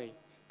around me?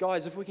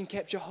 Guys, if we can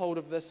capture hold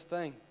of this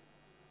thing,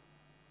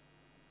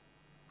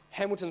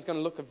 Hamilton's going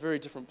to look a very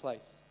different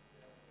place.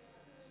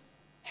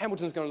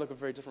 Hamilton's going to look a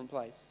very different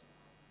place.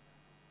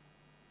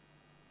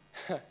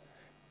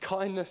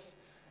 Kindness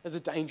is a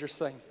dangerous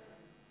thing.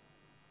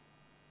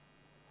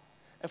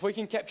 If we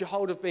can capture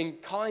hold of being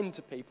kind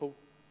to people,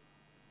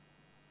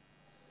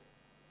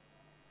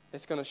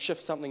 it's going to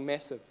shift something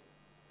massive.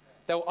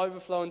 They'll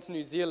overflow into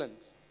New Zealand.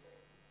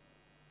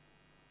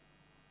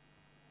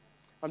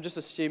 I'm just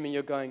assuming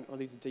you're going, oh,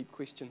 these are deep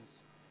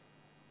questions.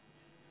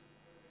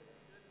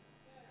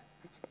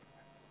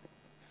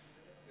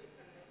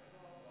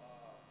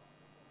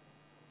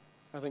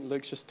 I think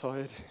Luke's just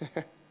tired.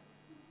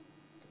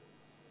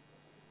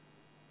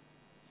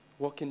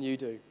 What can you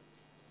do?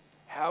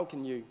 How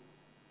can you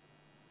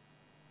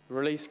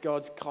release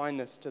God's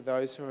kindness to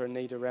those who are in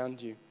need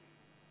around you?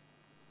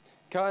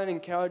 Can I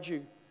encourage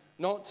you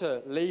not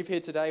to leave here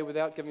today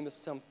without giving this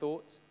some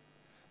thought?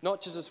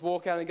 Not to just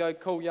walk out and go,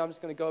 cool, yeah, I'm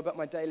just going to go about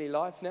my daily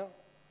life now.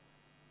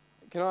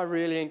 Can I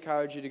really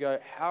encourage you to go,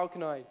 how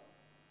can I,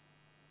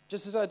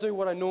 just as I do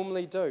what I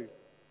normally do?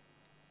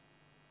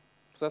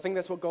 Because I think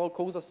that's what God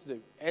calls us to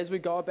do. As we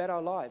go about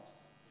our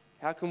lives,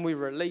 how can we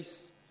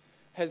release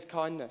His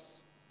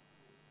kindness?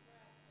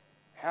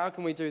 How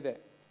can we do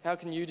that? How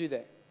can you do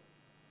that?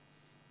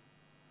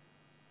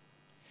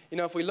 You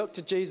know, if we look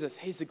to Jesus,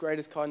 He's the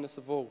greatest kindness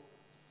of all.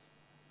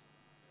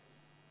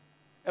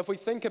 If we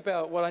think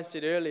about what I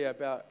said earlier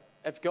about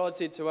if God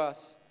said to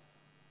us,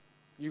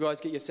 you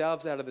guys get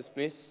yourselves out of this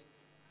mess,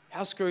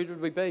 how screwed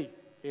would we be?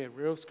 Yeah,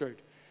 real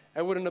screwed.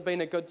 It wouldn't have been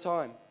a good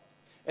time.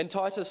 In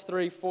Titus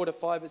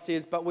 3:4-5, it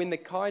says, but when the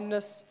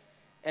kindness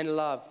and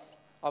love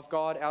of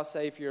God our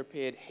Saviour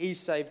appeared, He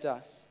saved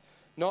us,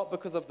 not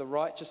because of the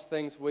righteous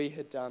things we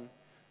had done,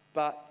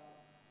 but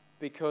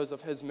because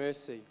of His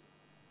mercy.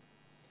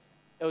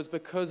 It was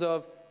because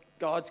of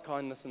God's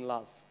kindness and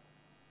love.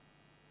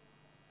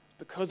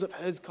 Because of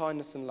His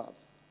kindness and love.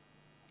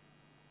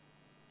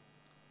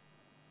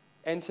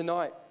 And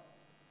tonight,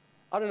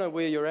 I don't know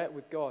where you're at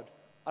with God.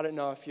 I don't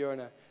know if you're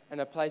in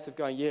a place of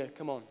going, yeah,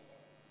 come on.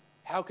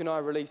 How can I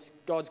release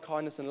God's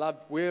kindness and love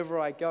wherever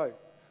I go?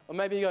 Or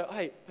maybe you go,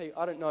 hey, Pete,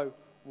 I don't know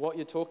what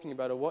you're talking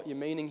about or what you're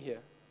meaning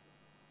here.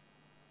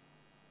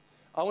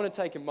 I want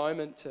to take a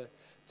moment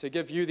to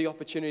give you the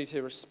opportunity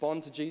to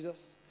respond to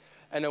Jesus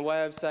in a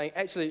way of saying,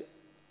 actually,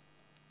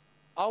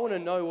 I want to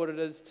know what it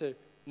is to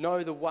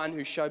know the one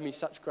who showed me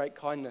such great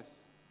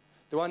kindness.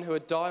 The one who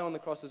would die on the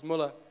cross, as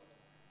Muller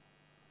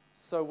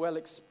so well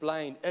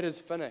explained. It is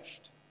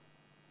finished.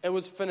 It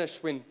was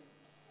finished when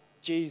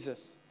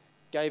Jesus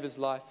gave His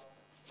life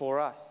for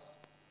us.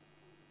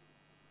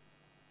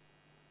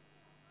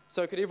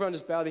 So could everyone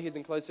just bow their heads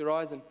and close their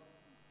eyes? And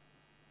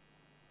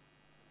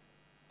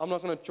I'm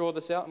not going to draw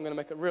this out. I'm going to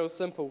make it real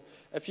simple.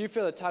 If you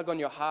feel a tug on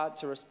your heart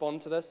to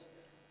respond to this,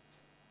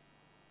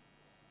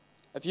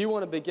 if you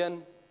want to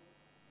begin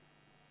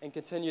and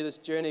continue this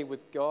journey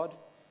with God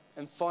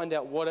and find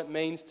out what it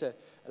means to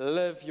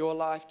live your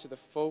life to the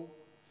full,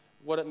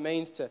 what it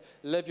means to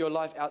live your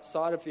life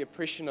outside of the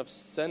oppression of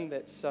sin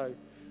that so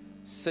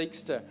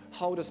seeks to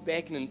hold us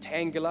back and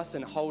entangle us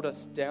and hold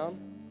us down,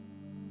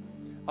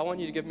 I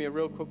want you to give me a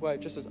real quick wave,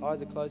 just as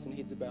eyes are closed and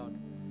heads are bowed.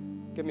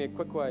 Give me a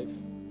quick wave.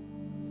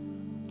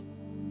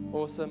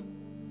 Awesome.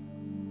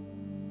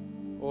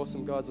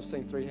 Awesome, guys. I've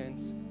seen 3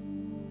 hands.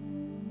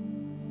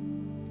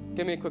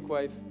 Give me a quick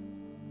wave.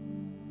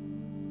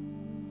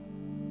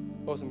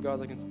 Awesome,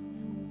 guys. I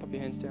can pop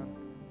your hands down.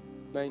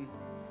 Main.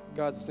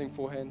 Guys, I've seen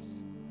 4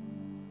 hands.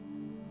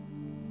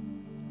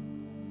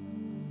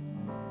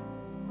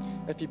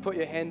 If you put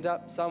your hand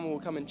up, someone will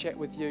come and chat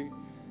with you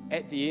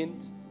at the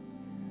end,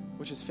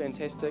 which is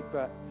fantastic.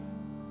 But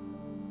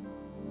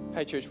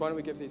hey, church, why don't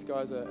we give these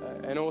guys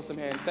an awesome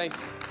hand?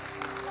 Thanks.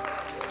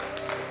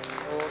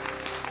 Awesome.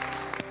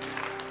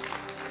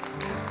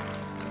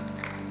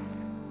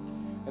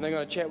 And they're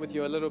going to chat with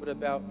you a little bit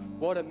about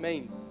what it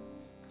means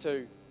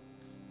to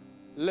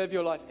live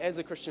your life as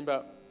a Christian,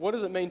 but what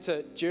does it mean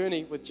to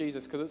journey with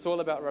Jesus? Because it's all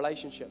about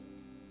relationship.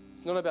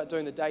 It's not about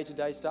doing the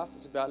day-to-day stuff.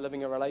 It's about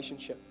living a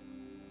relationship.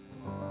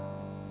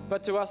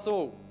 But to us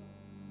all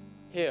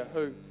here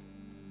who,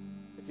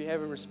 if you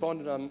haven't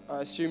responded,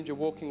 I assumed you're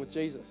walking with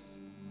Jesus.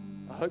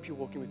 I hope you're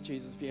walking with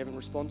Jesus if you haven't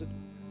responded.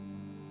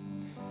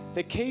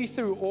 The key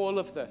through all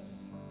of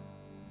this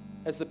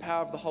is the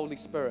power of the Holy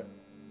Spirit.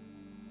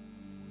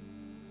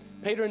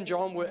 Peter and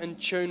John were in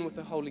tune with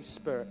the Holy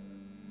Spirit.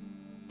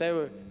 They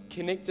were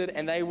connected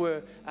and they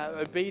were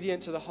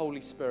obedient to the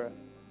Holy Spirit.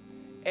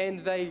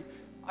 And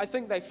I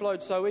think they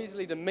flowed so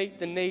easily to meet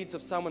the needs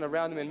of someone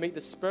around them and meet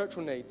the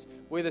spiritual needs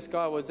where this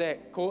guy was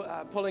at,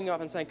 pulling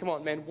up and saying, come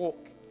on, man,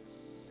 walk.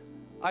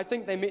 I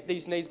think they met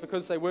these needs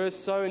because they were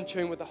so in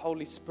tune with the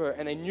Holy Spirit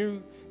and they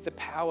knew the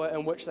power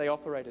in which they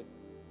operated.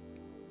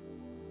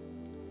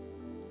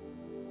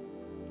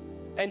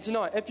 And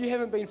tonight, if you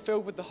haven't been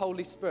filled with the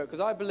Holy Spirit, because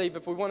I believe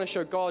if we want to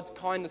show God's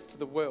kindness to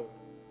the world,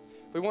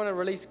 if we want to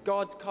release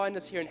God's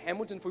kindness here in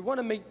Hamilton, if we want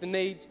to meet the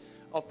needs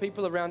of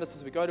people around us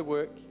as we go to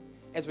work,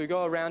 as we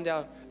go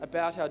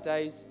about our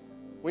days,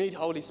 we need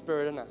Holy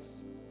Spirit in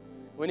us.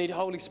 We need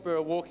Holy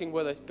Spirit walking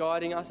with us,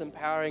 guiding us,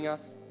 empowering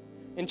us,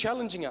 and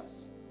challenging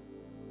us.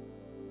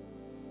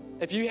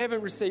 If you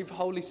haven't received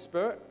Holy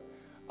Spirit,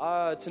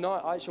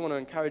 tonight I actually want to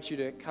encourage you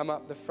to come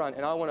up the front,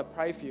 and I want to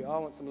pray for you. I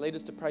want some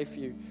leaders to pray for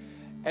you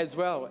as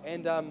well.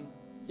 And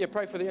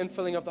pray for the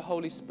infilling of the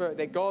Holy Spirit,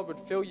 that God would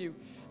fill you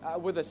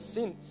with a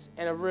sense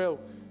and a real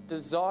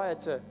desire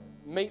to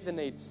meet the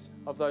needs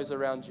of those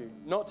around you.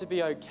 Not to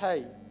be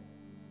okay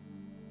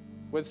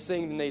with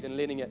seeing the need and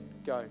letting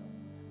it go,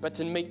 but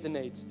to meet the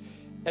needs.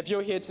 If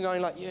you're here tonight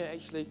and like, yeah,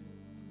 actually,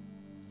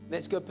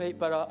 that's good, Pete,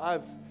 but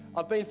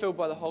I've been filled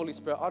by the Holy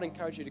Spirit, I'd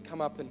encourage you to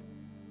come up and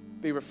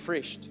be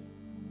refreshed.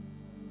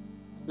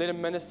 Let Him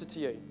minister to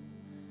you.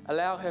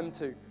 Allow Him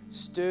to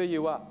stir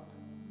you up.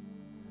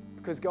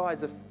 Because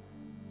guys,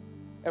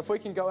 if we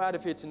can go out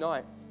of here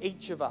tonight,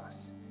 each of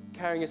us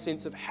carrying a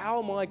sense of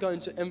how am I going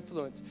to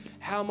influence,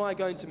 how am I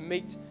going to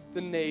meet the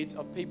needs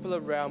of people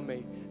around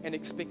me and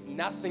expect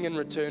nothing in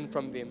return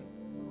from them,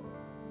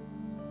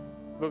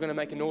 we're going to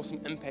make an awesome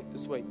impact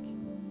this week.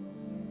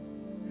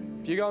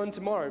 If you go in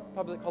tomorrow,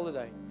 public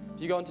holiday.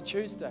 If you go into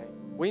Tuesday,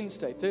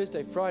 Wednesday,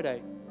 Thursday,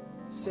 Friday,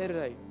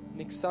 Saturday,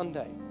 next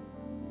Sunday,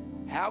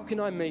 how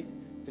can I meet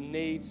the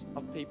needs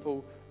of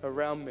people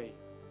around me?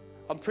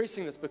 I'm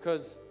pressing this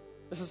because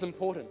this is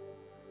important.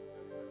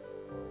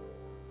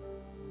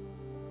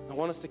 I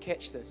want us to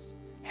catch this.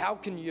 How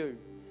can you,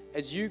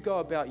 as you go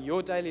about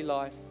your daily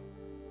life,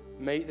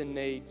 meet the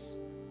needs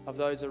of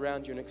those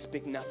around you and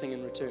expect nothing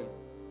in return?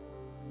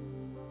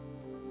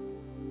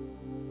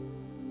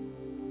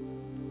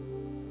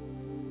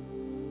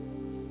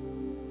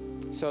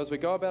 So as we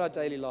go about our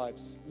daily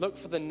lives, look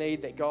for the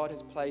need that God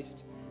has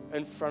placed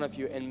in front of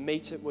you and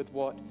meet it with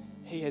what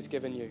He has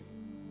given you.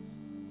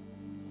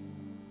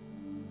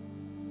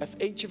 If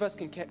each of us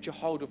can capture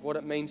hold of what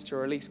it means to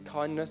release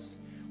kindness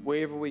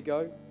wherever we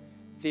go,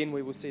 then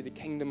we will see the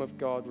kingdom of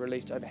God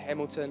released over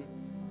Hamilton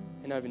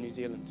and over New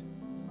Zealand.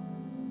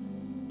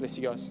 Bless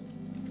you guys.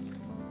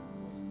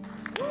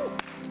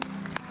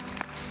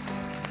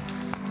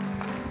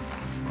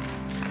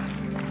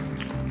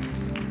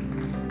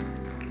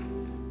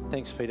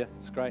 Thanks, Peter.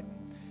 It's great.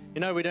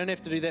 You know, we don't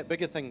have to do that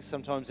bigger things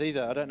sometimes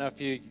either. I don't know if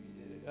you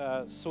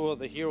saw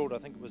the Herald, I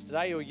think it was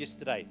today or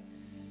yesterday.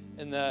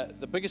 In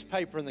the biggest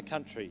paper in the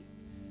country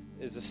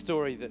is a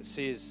story that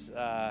says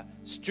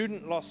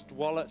student lost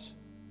wallet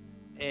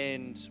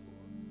and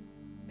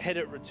had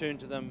it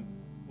returned to them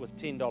with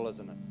 $10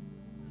 in it.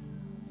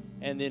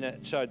 And then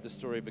it showed the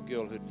story of a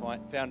girl who'd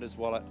found his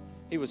wallet.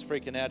 He was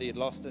freaking out, he had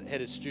lost it,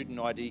 had his student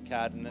ID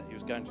card in it, he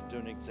was going to do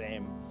an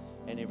exam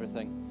and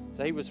everything.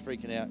 So he was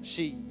freaking out.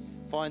 She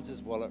finds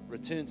his wallet,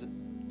 returns it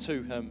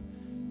to him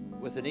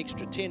with an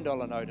extra $10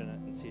 note in it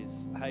and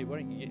says, hey, why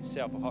don't you get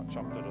yourself a hot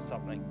chocolate or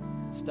something?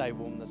 Stay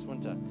warm this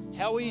winter.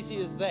 How easy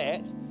is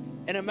that?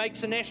 And it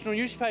makes a national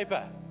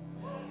newspaper.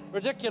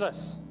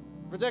 Ridiculous.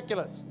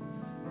 Ridiculous.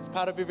 It's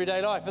part of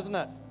everyday life, isn't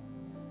it?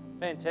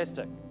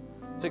 Fantastic.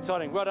 It's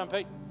exciting. Well done,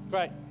 Pete.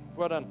 Great.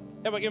 Well done.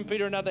 How about giving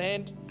Peter another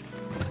hand?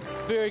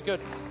 Very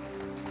good.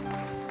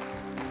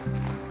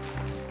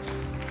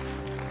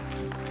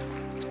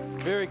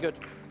 Very good.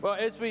 Well,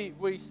 as we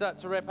start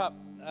to wrap up,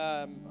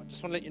 I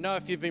just want to let you know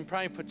if you've been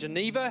praying for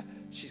Geneva,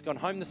 she's gone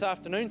home this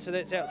afternoon, so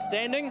that's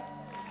outstanding.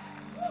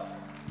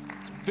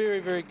 It's very,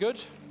 very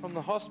good from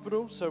the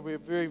hospital, so we're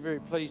very, very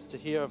pleased to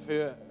hear of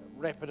her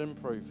rapid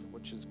improve,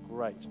 which is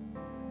great.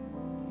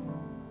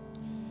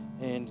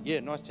 And yeah,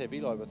 nice to have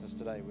Eli with us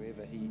today,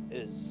 wherever he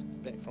is,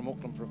 back from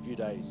Auckland for a few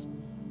days.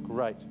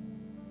 Great.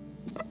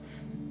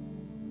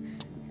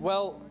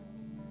 Well,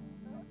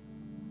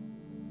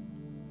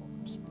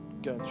 just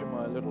going through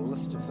my little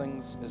list of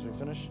things as we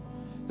finish.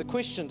 The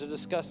question to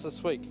discuss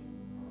this week,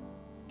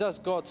 does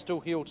God still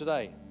heal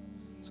today?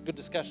 It's a good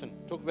discussion.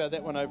 Talk about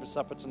that one over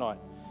supper tonight.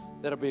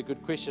 That'll be a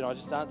good question. I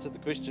just answered the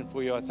question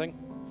for you, I think,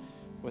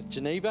 with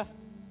Geneva.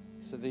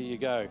 So there you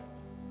go.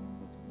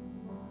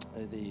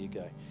 There you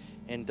go.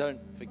 And don't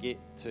forget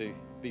to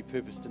be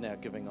purposed in our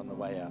giving on the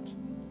way out.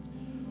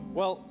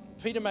 Well,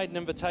 Peter made an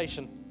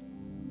invitation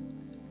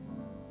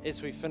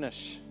as we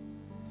finish.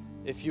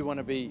 If you want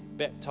to be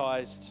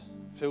baptized,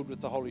 filled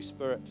with the Holy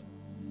Spirit,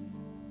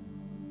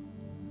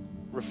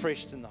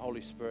 refreshed in the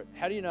Holy Spirit.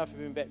 How do you know if you've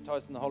been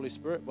baptized in the Holy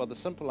Spirit? Well, the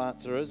simple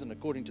answer is, and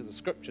according to the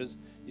scriptures,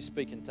 you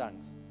speak in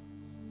tongues.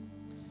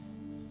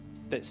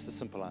 That's the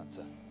simple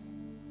answer.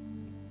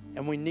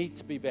 And we need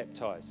to be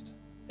baptized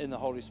in the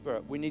Holy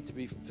Spirit. We need to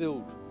be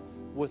filled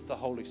with the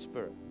Holy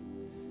Spirit.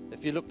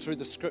 If you look through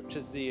the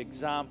scriptures, the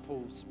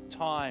examples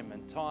time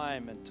and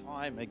time and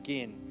time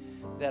again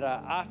that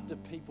are after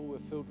people were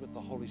filled with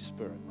the Holy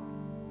Spirit,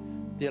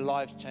 their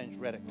lives changed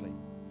radically.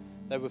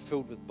 They were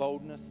filled with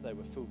boldness, they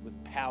were filled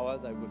with power,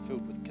 they were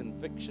filled with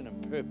conviction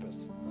and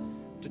purpose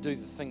to do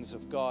the things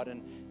of God.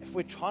 And if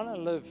we're trying to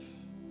live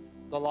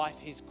the life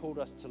He's called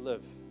us to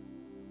live,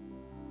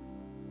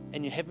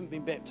 and you haven't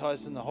been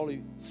baptized in the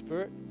Holy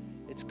Spirit,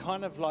 it's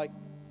kind of like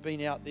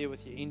being out there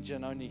with your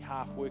engine only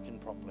half working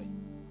properly.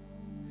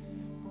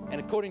 And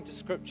according to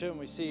Scripture, and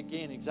we see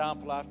again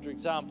example after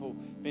example,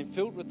 being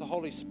filled with the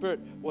Holy Spirit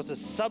was a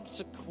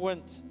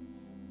subsequent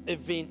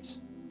event,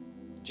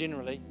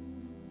 generally,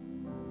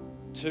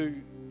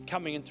 to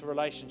coming into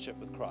relationship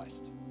with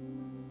Christ.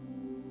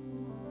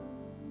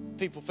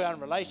 People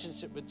found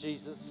relationship with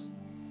Jesus,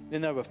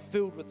 then they were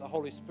filled with the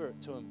Holy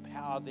Spirit to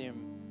empower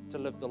them to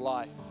live the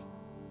life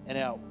and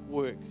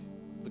outwork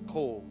the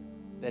call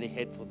that He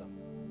had for them.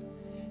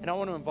 And I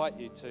want to invite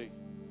you to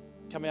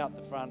come out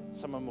the front.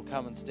 Someone will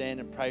come and stand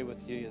and pray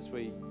with you as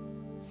we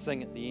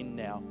sing at the end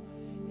now.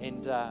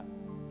 And,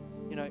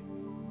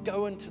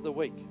 go into the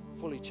week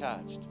fully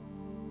charged.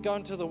 Go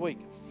into the week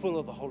full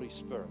of the Holy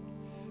Spirit.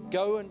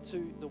 Go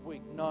into the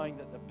week knowing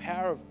that the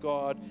power of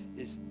God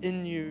is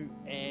in you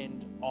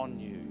and on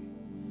you.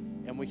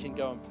 And we can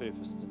go on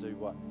purpose to do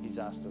what He's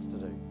asked us to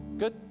do.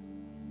 Good?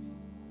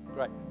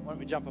 Great. Why don't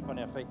we jump up on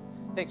our feet?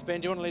 Thanks, Ben.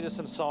 Do you want to lead us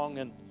in a song?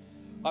 And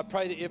I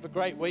pray that you have a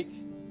great week.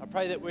 I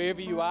pray that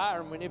wherever you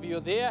are and whenever you're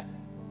there,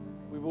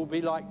 we will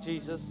be like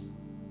Jesus.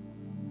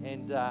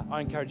 And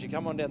I encourage you,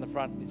 come on down the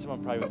front. Let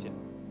someone pray with you.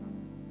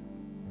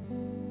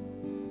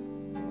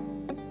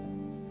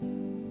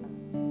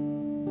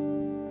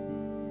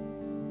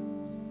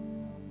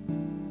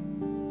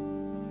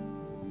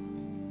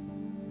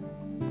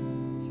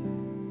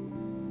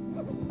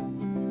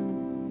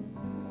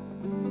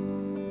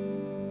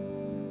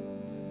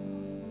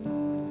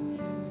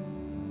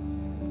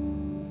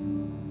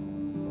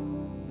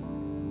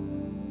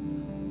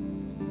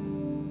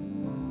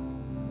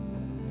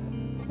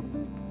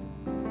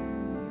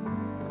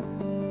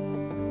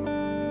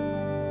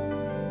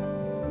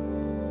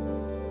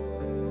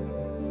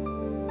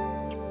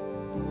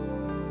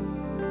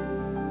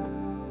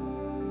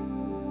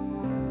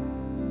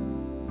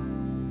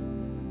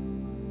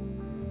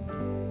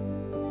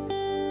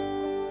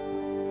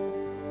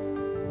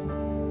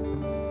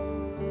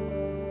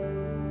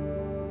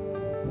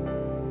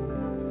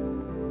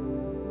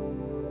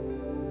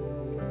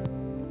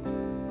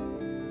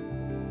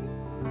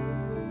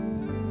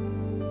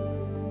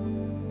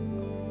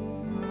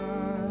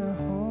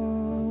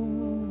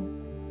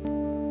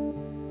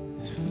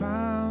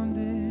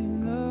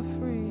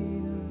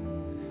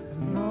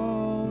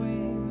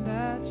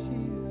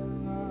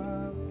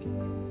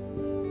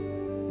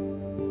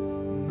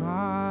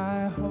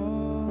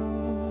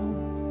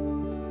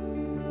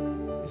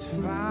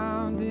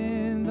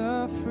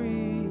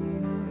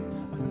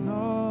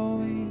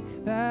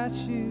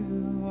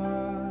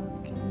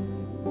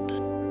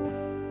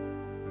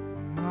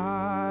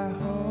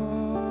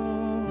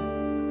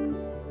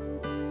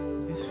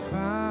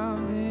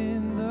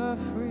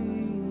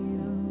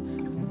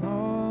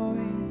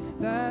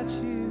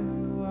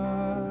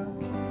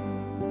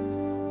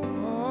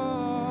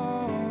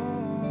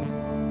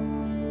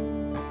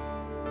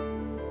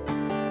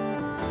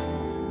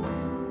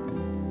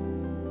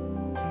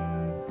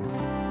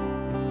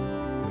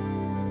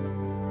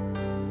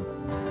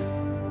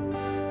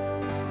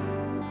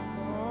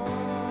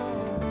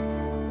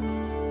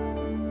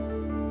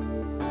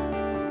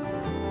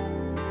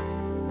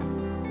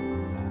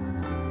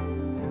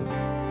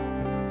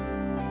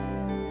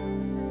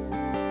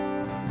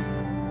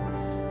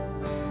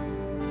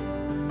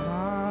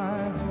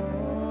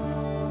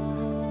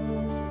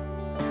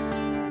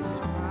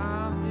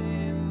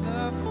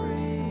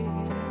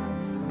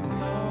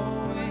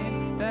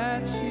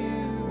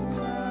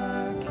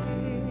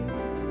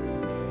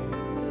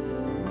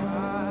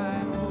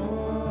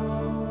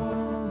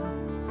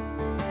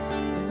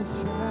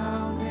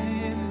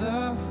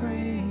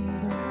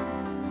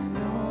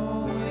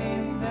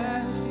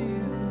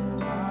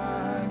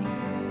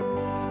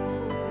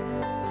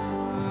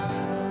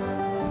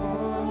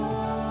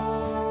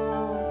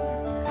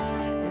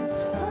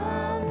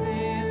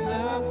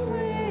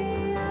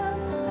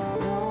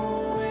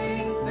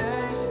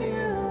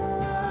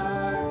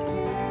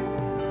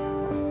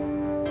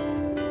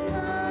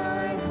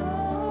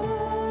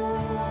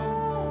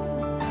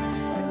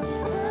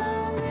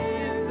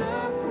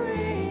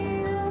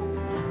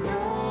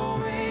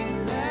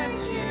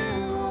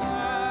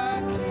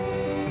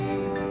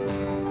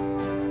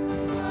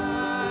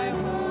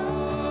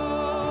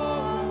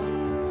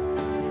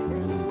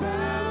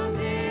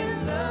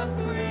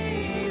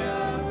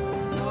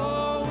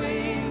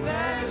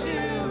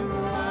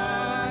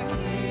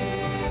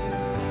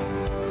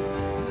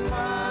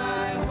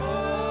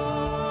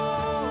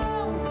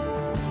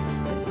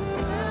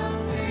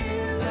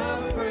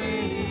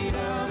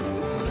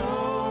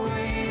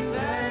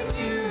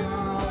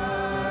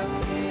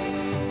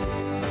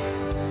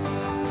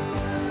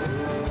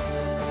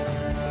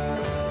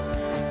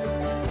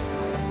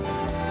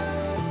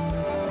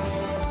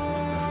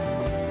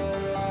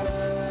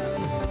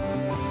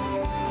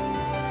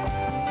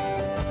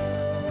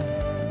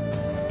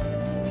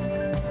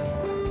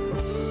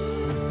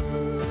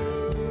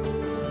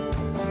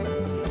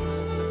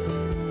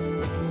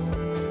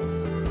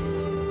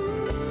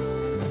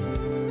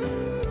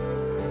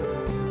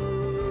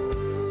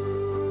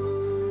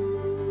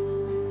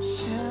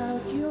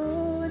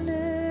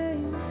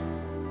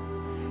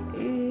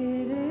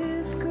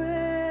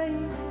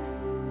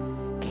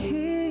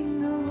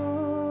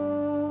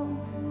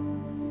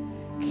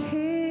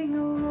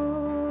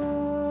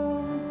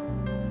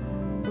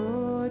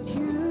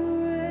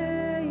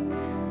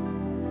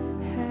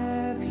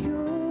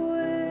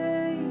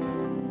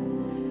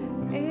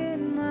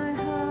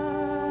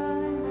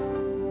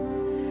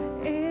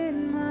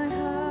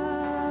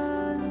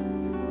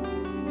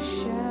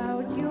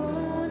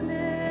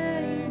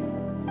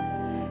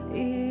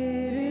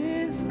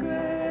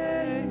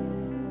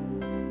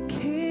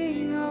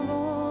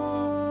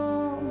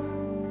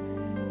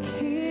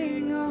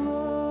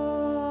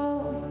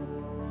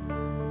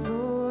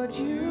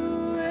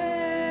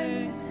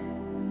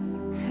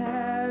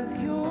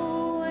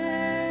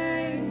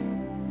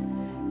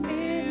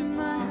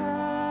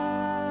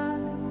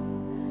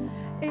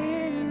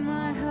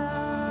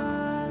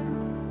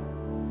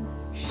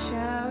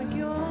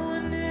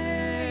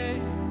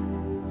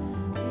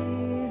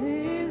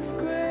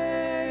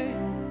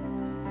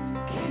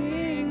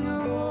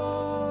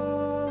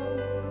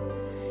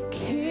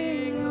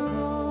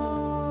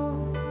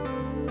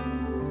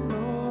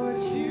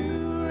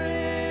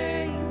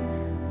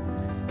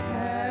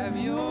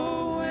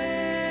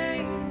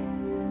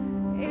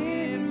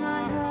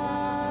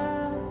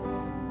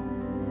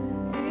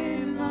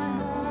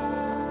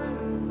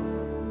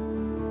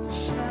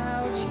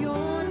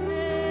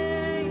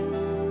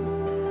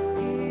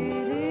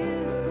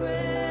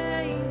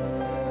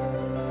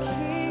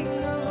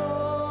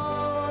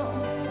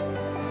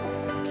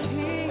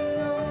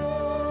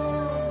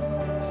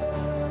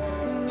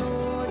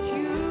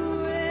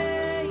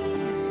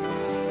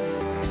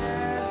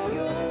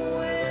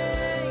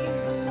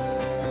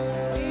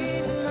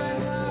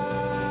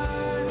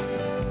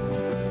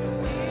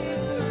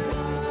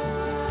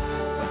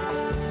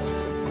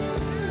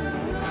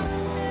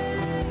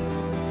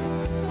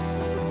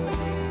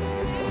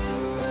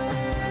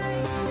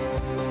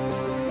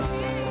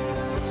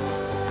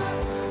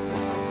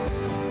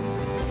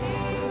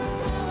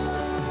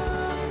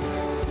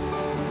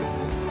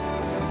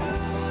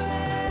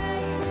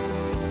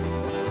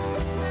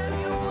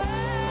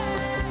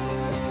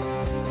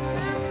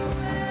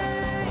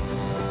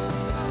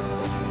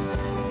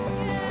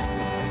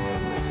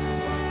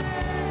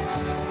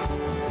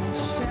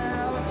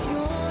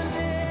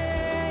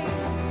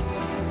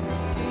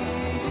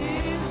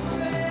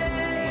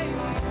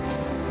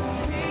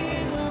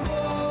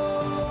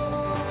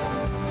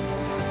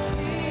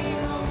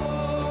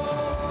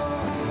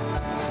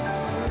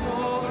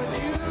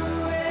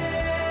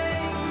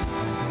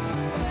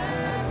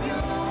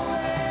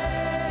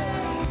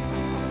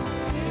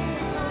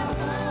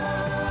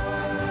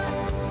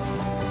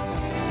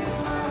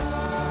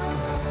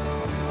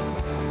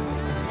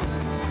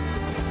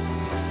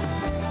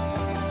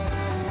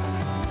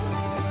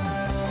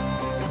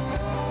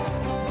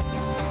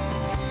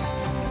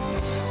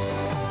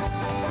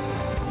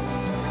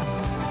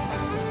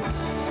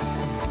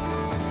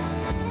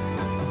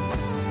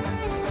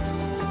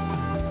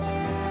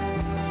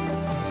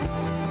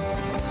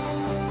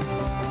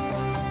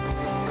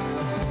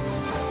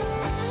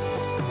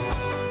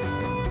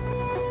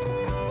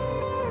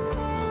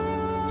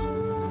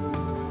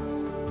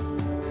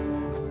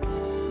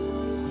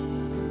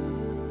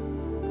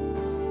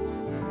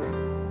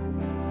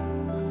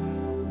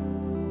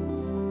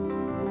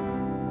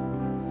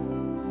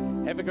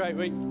 Have a great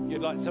week. If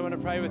you'd like someone to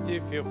pray with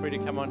you, feel free to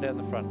come on down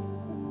the front.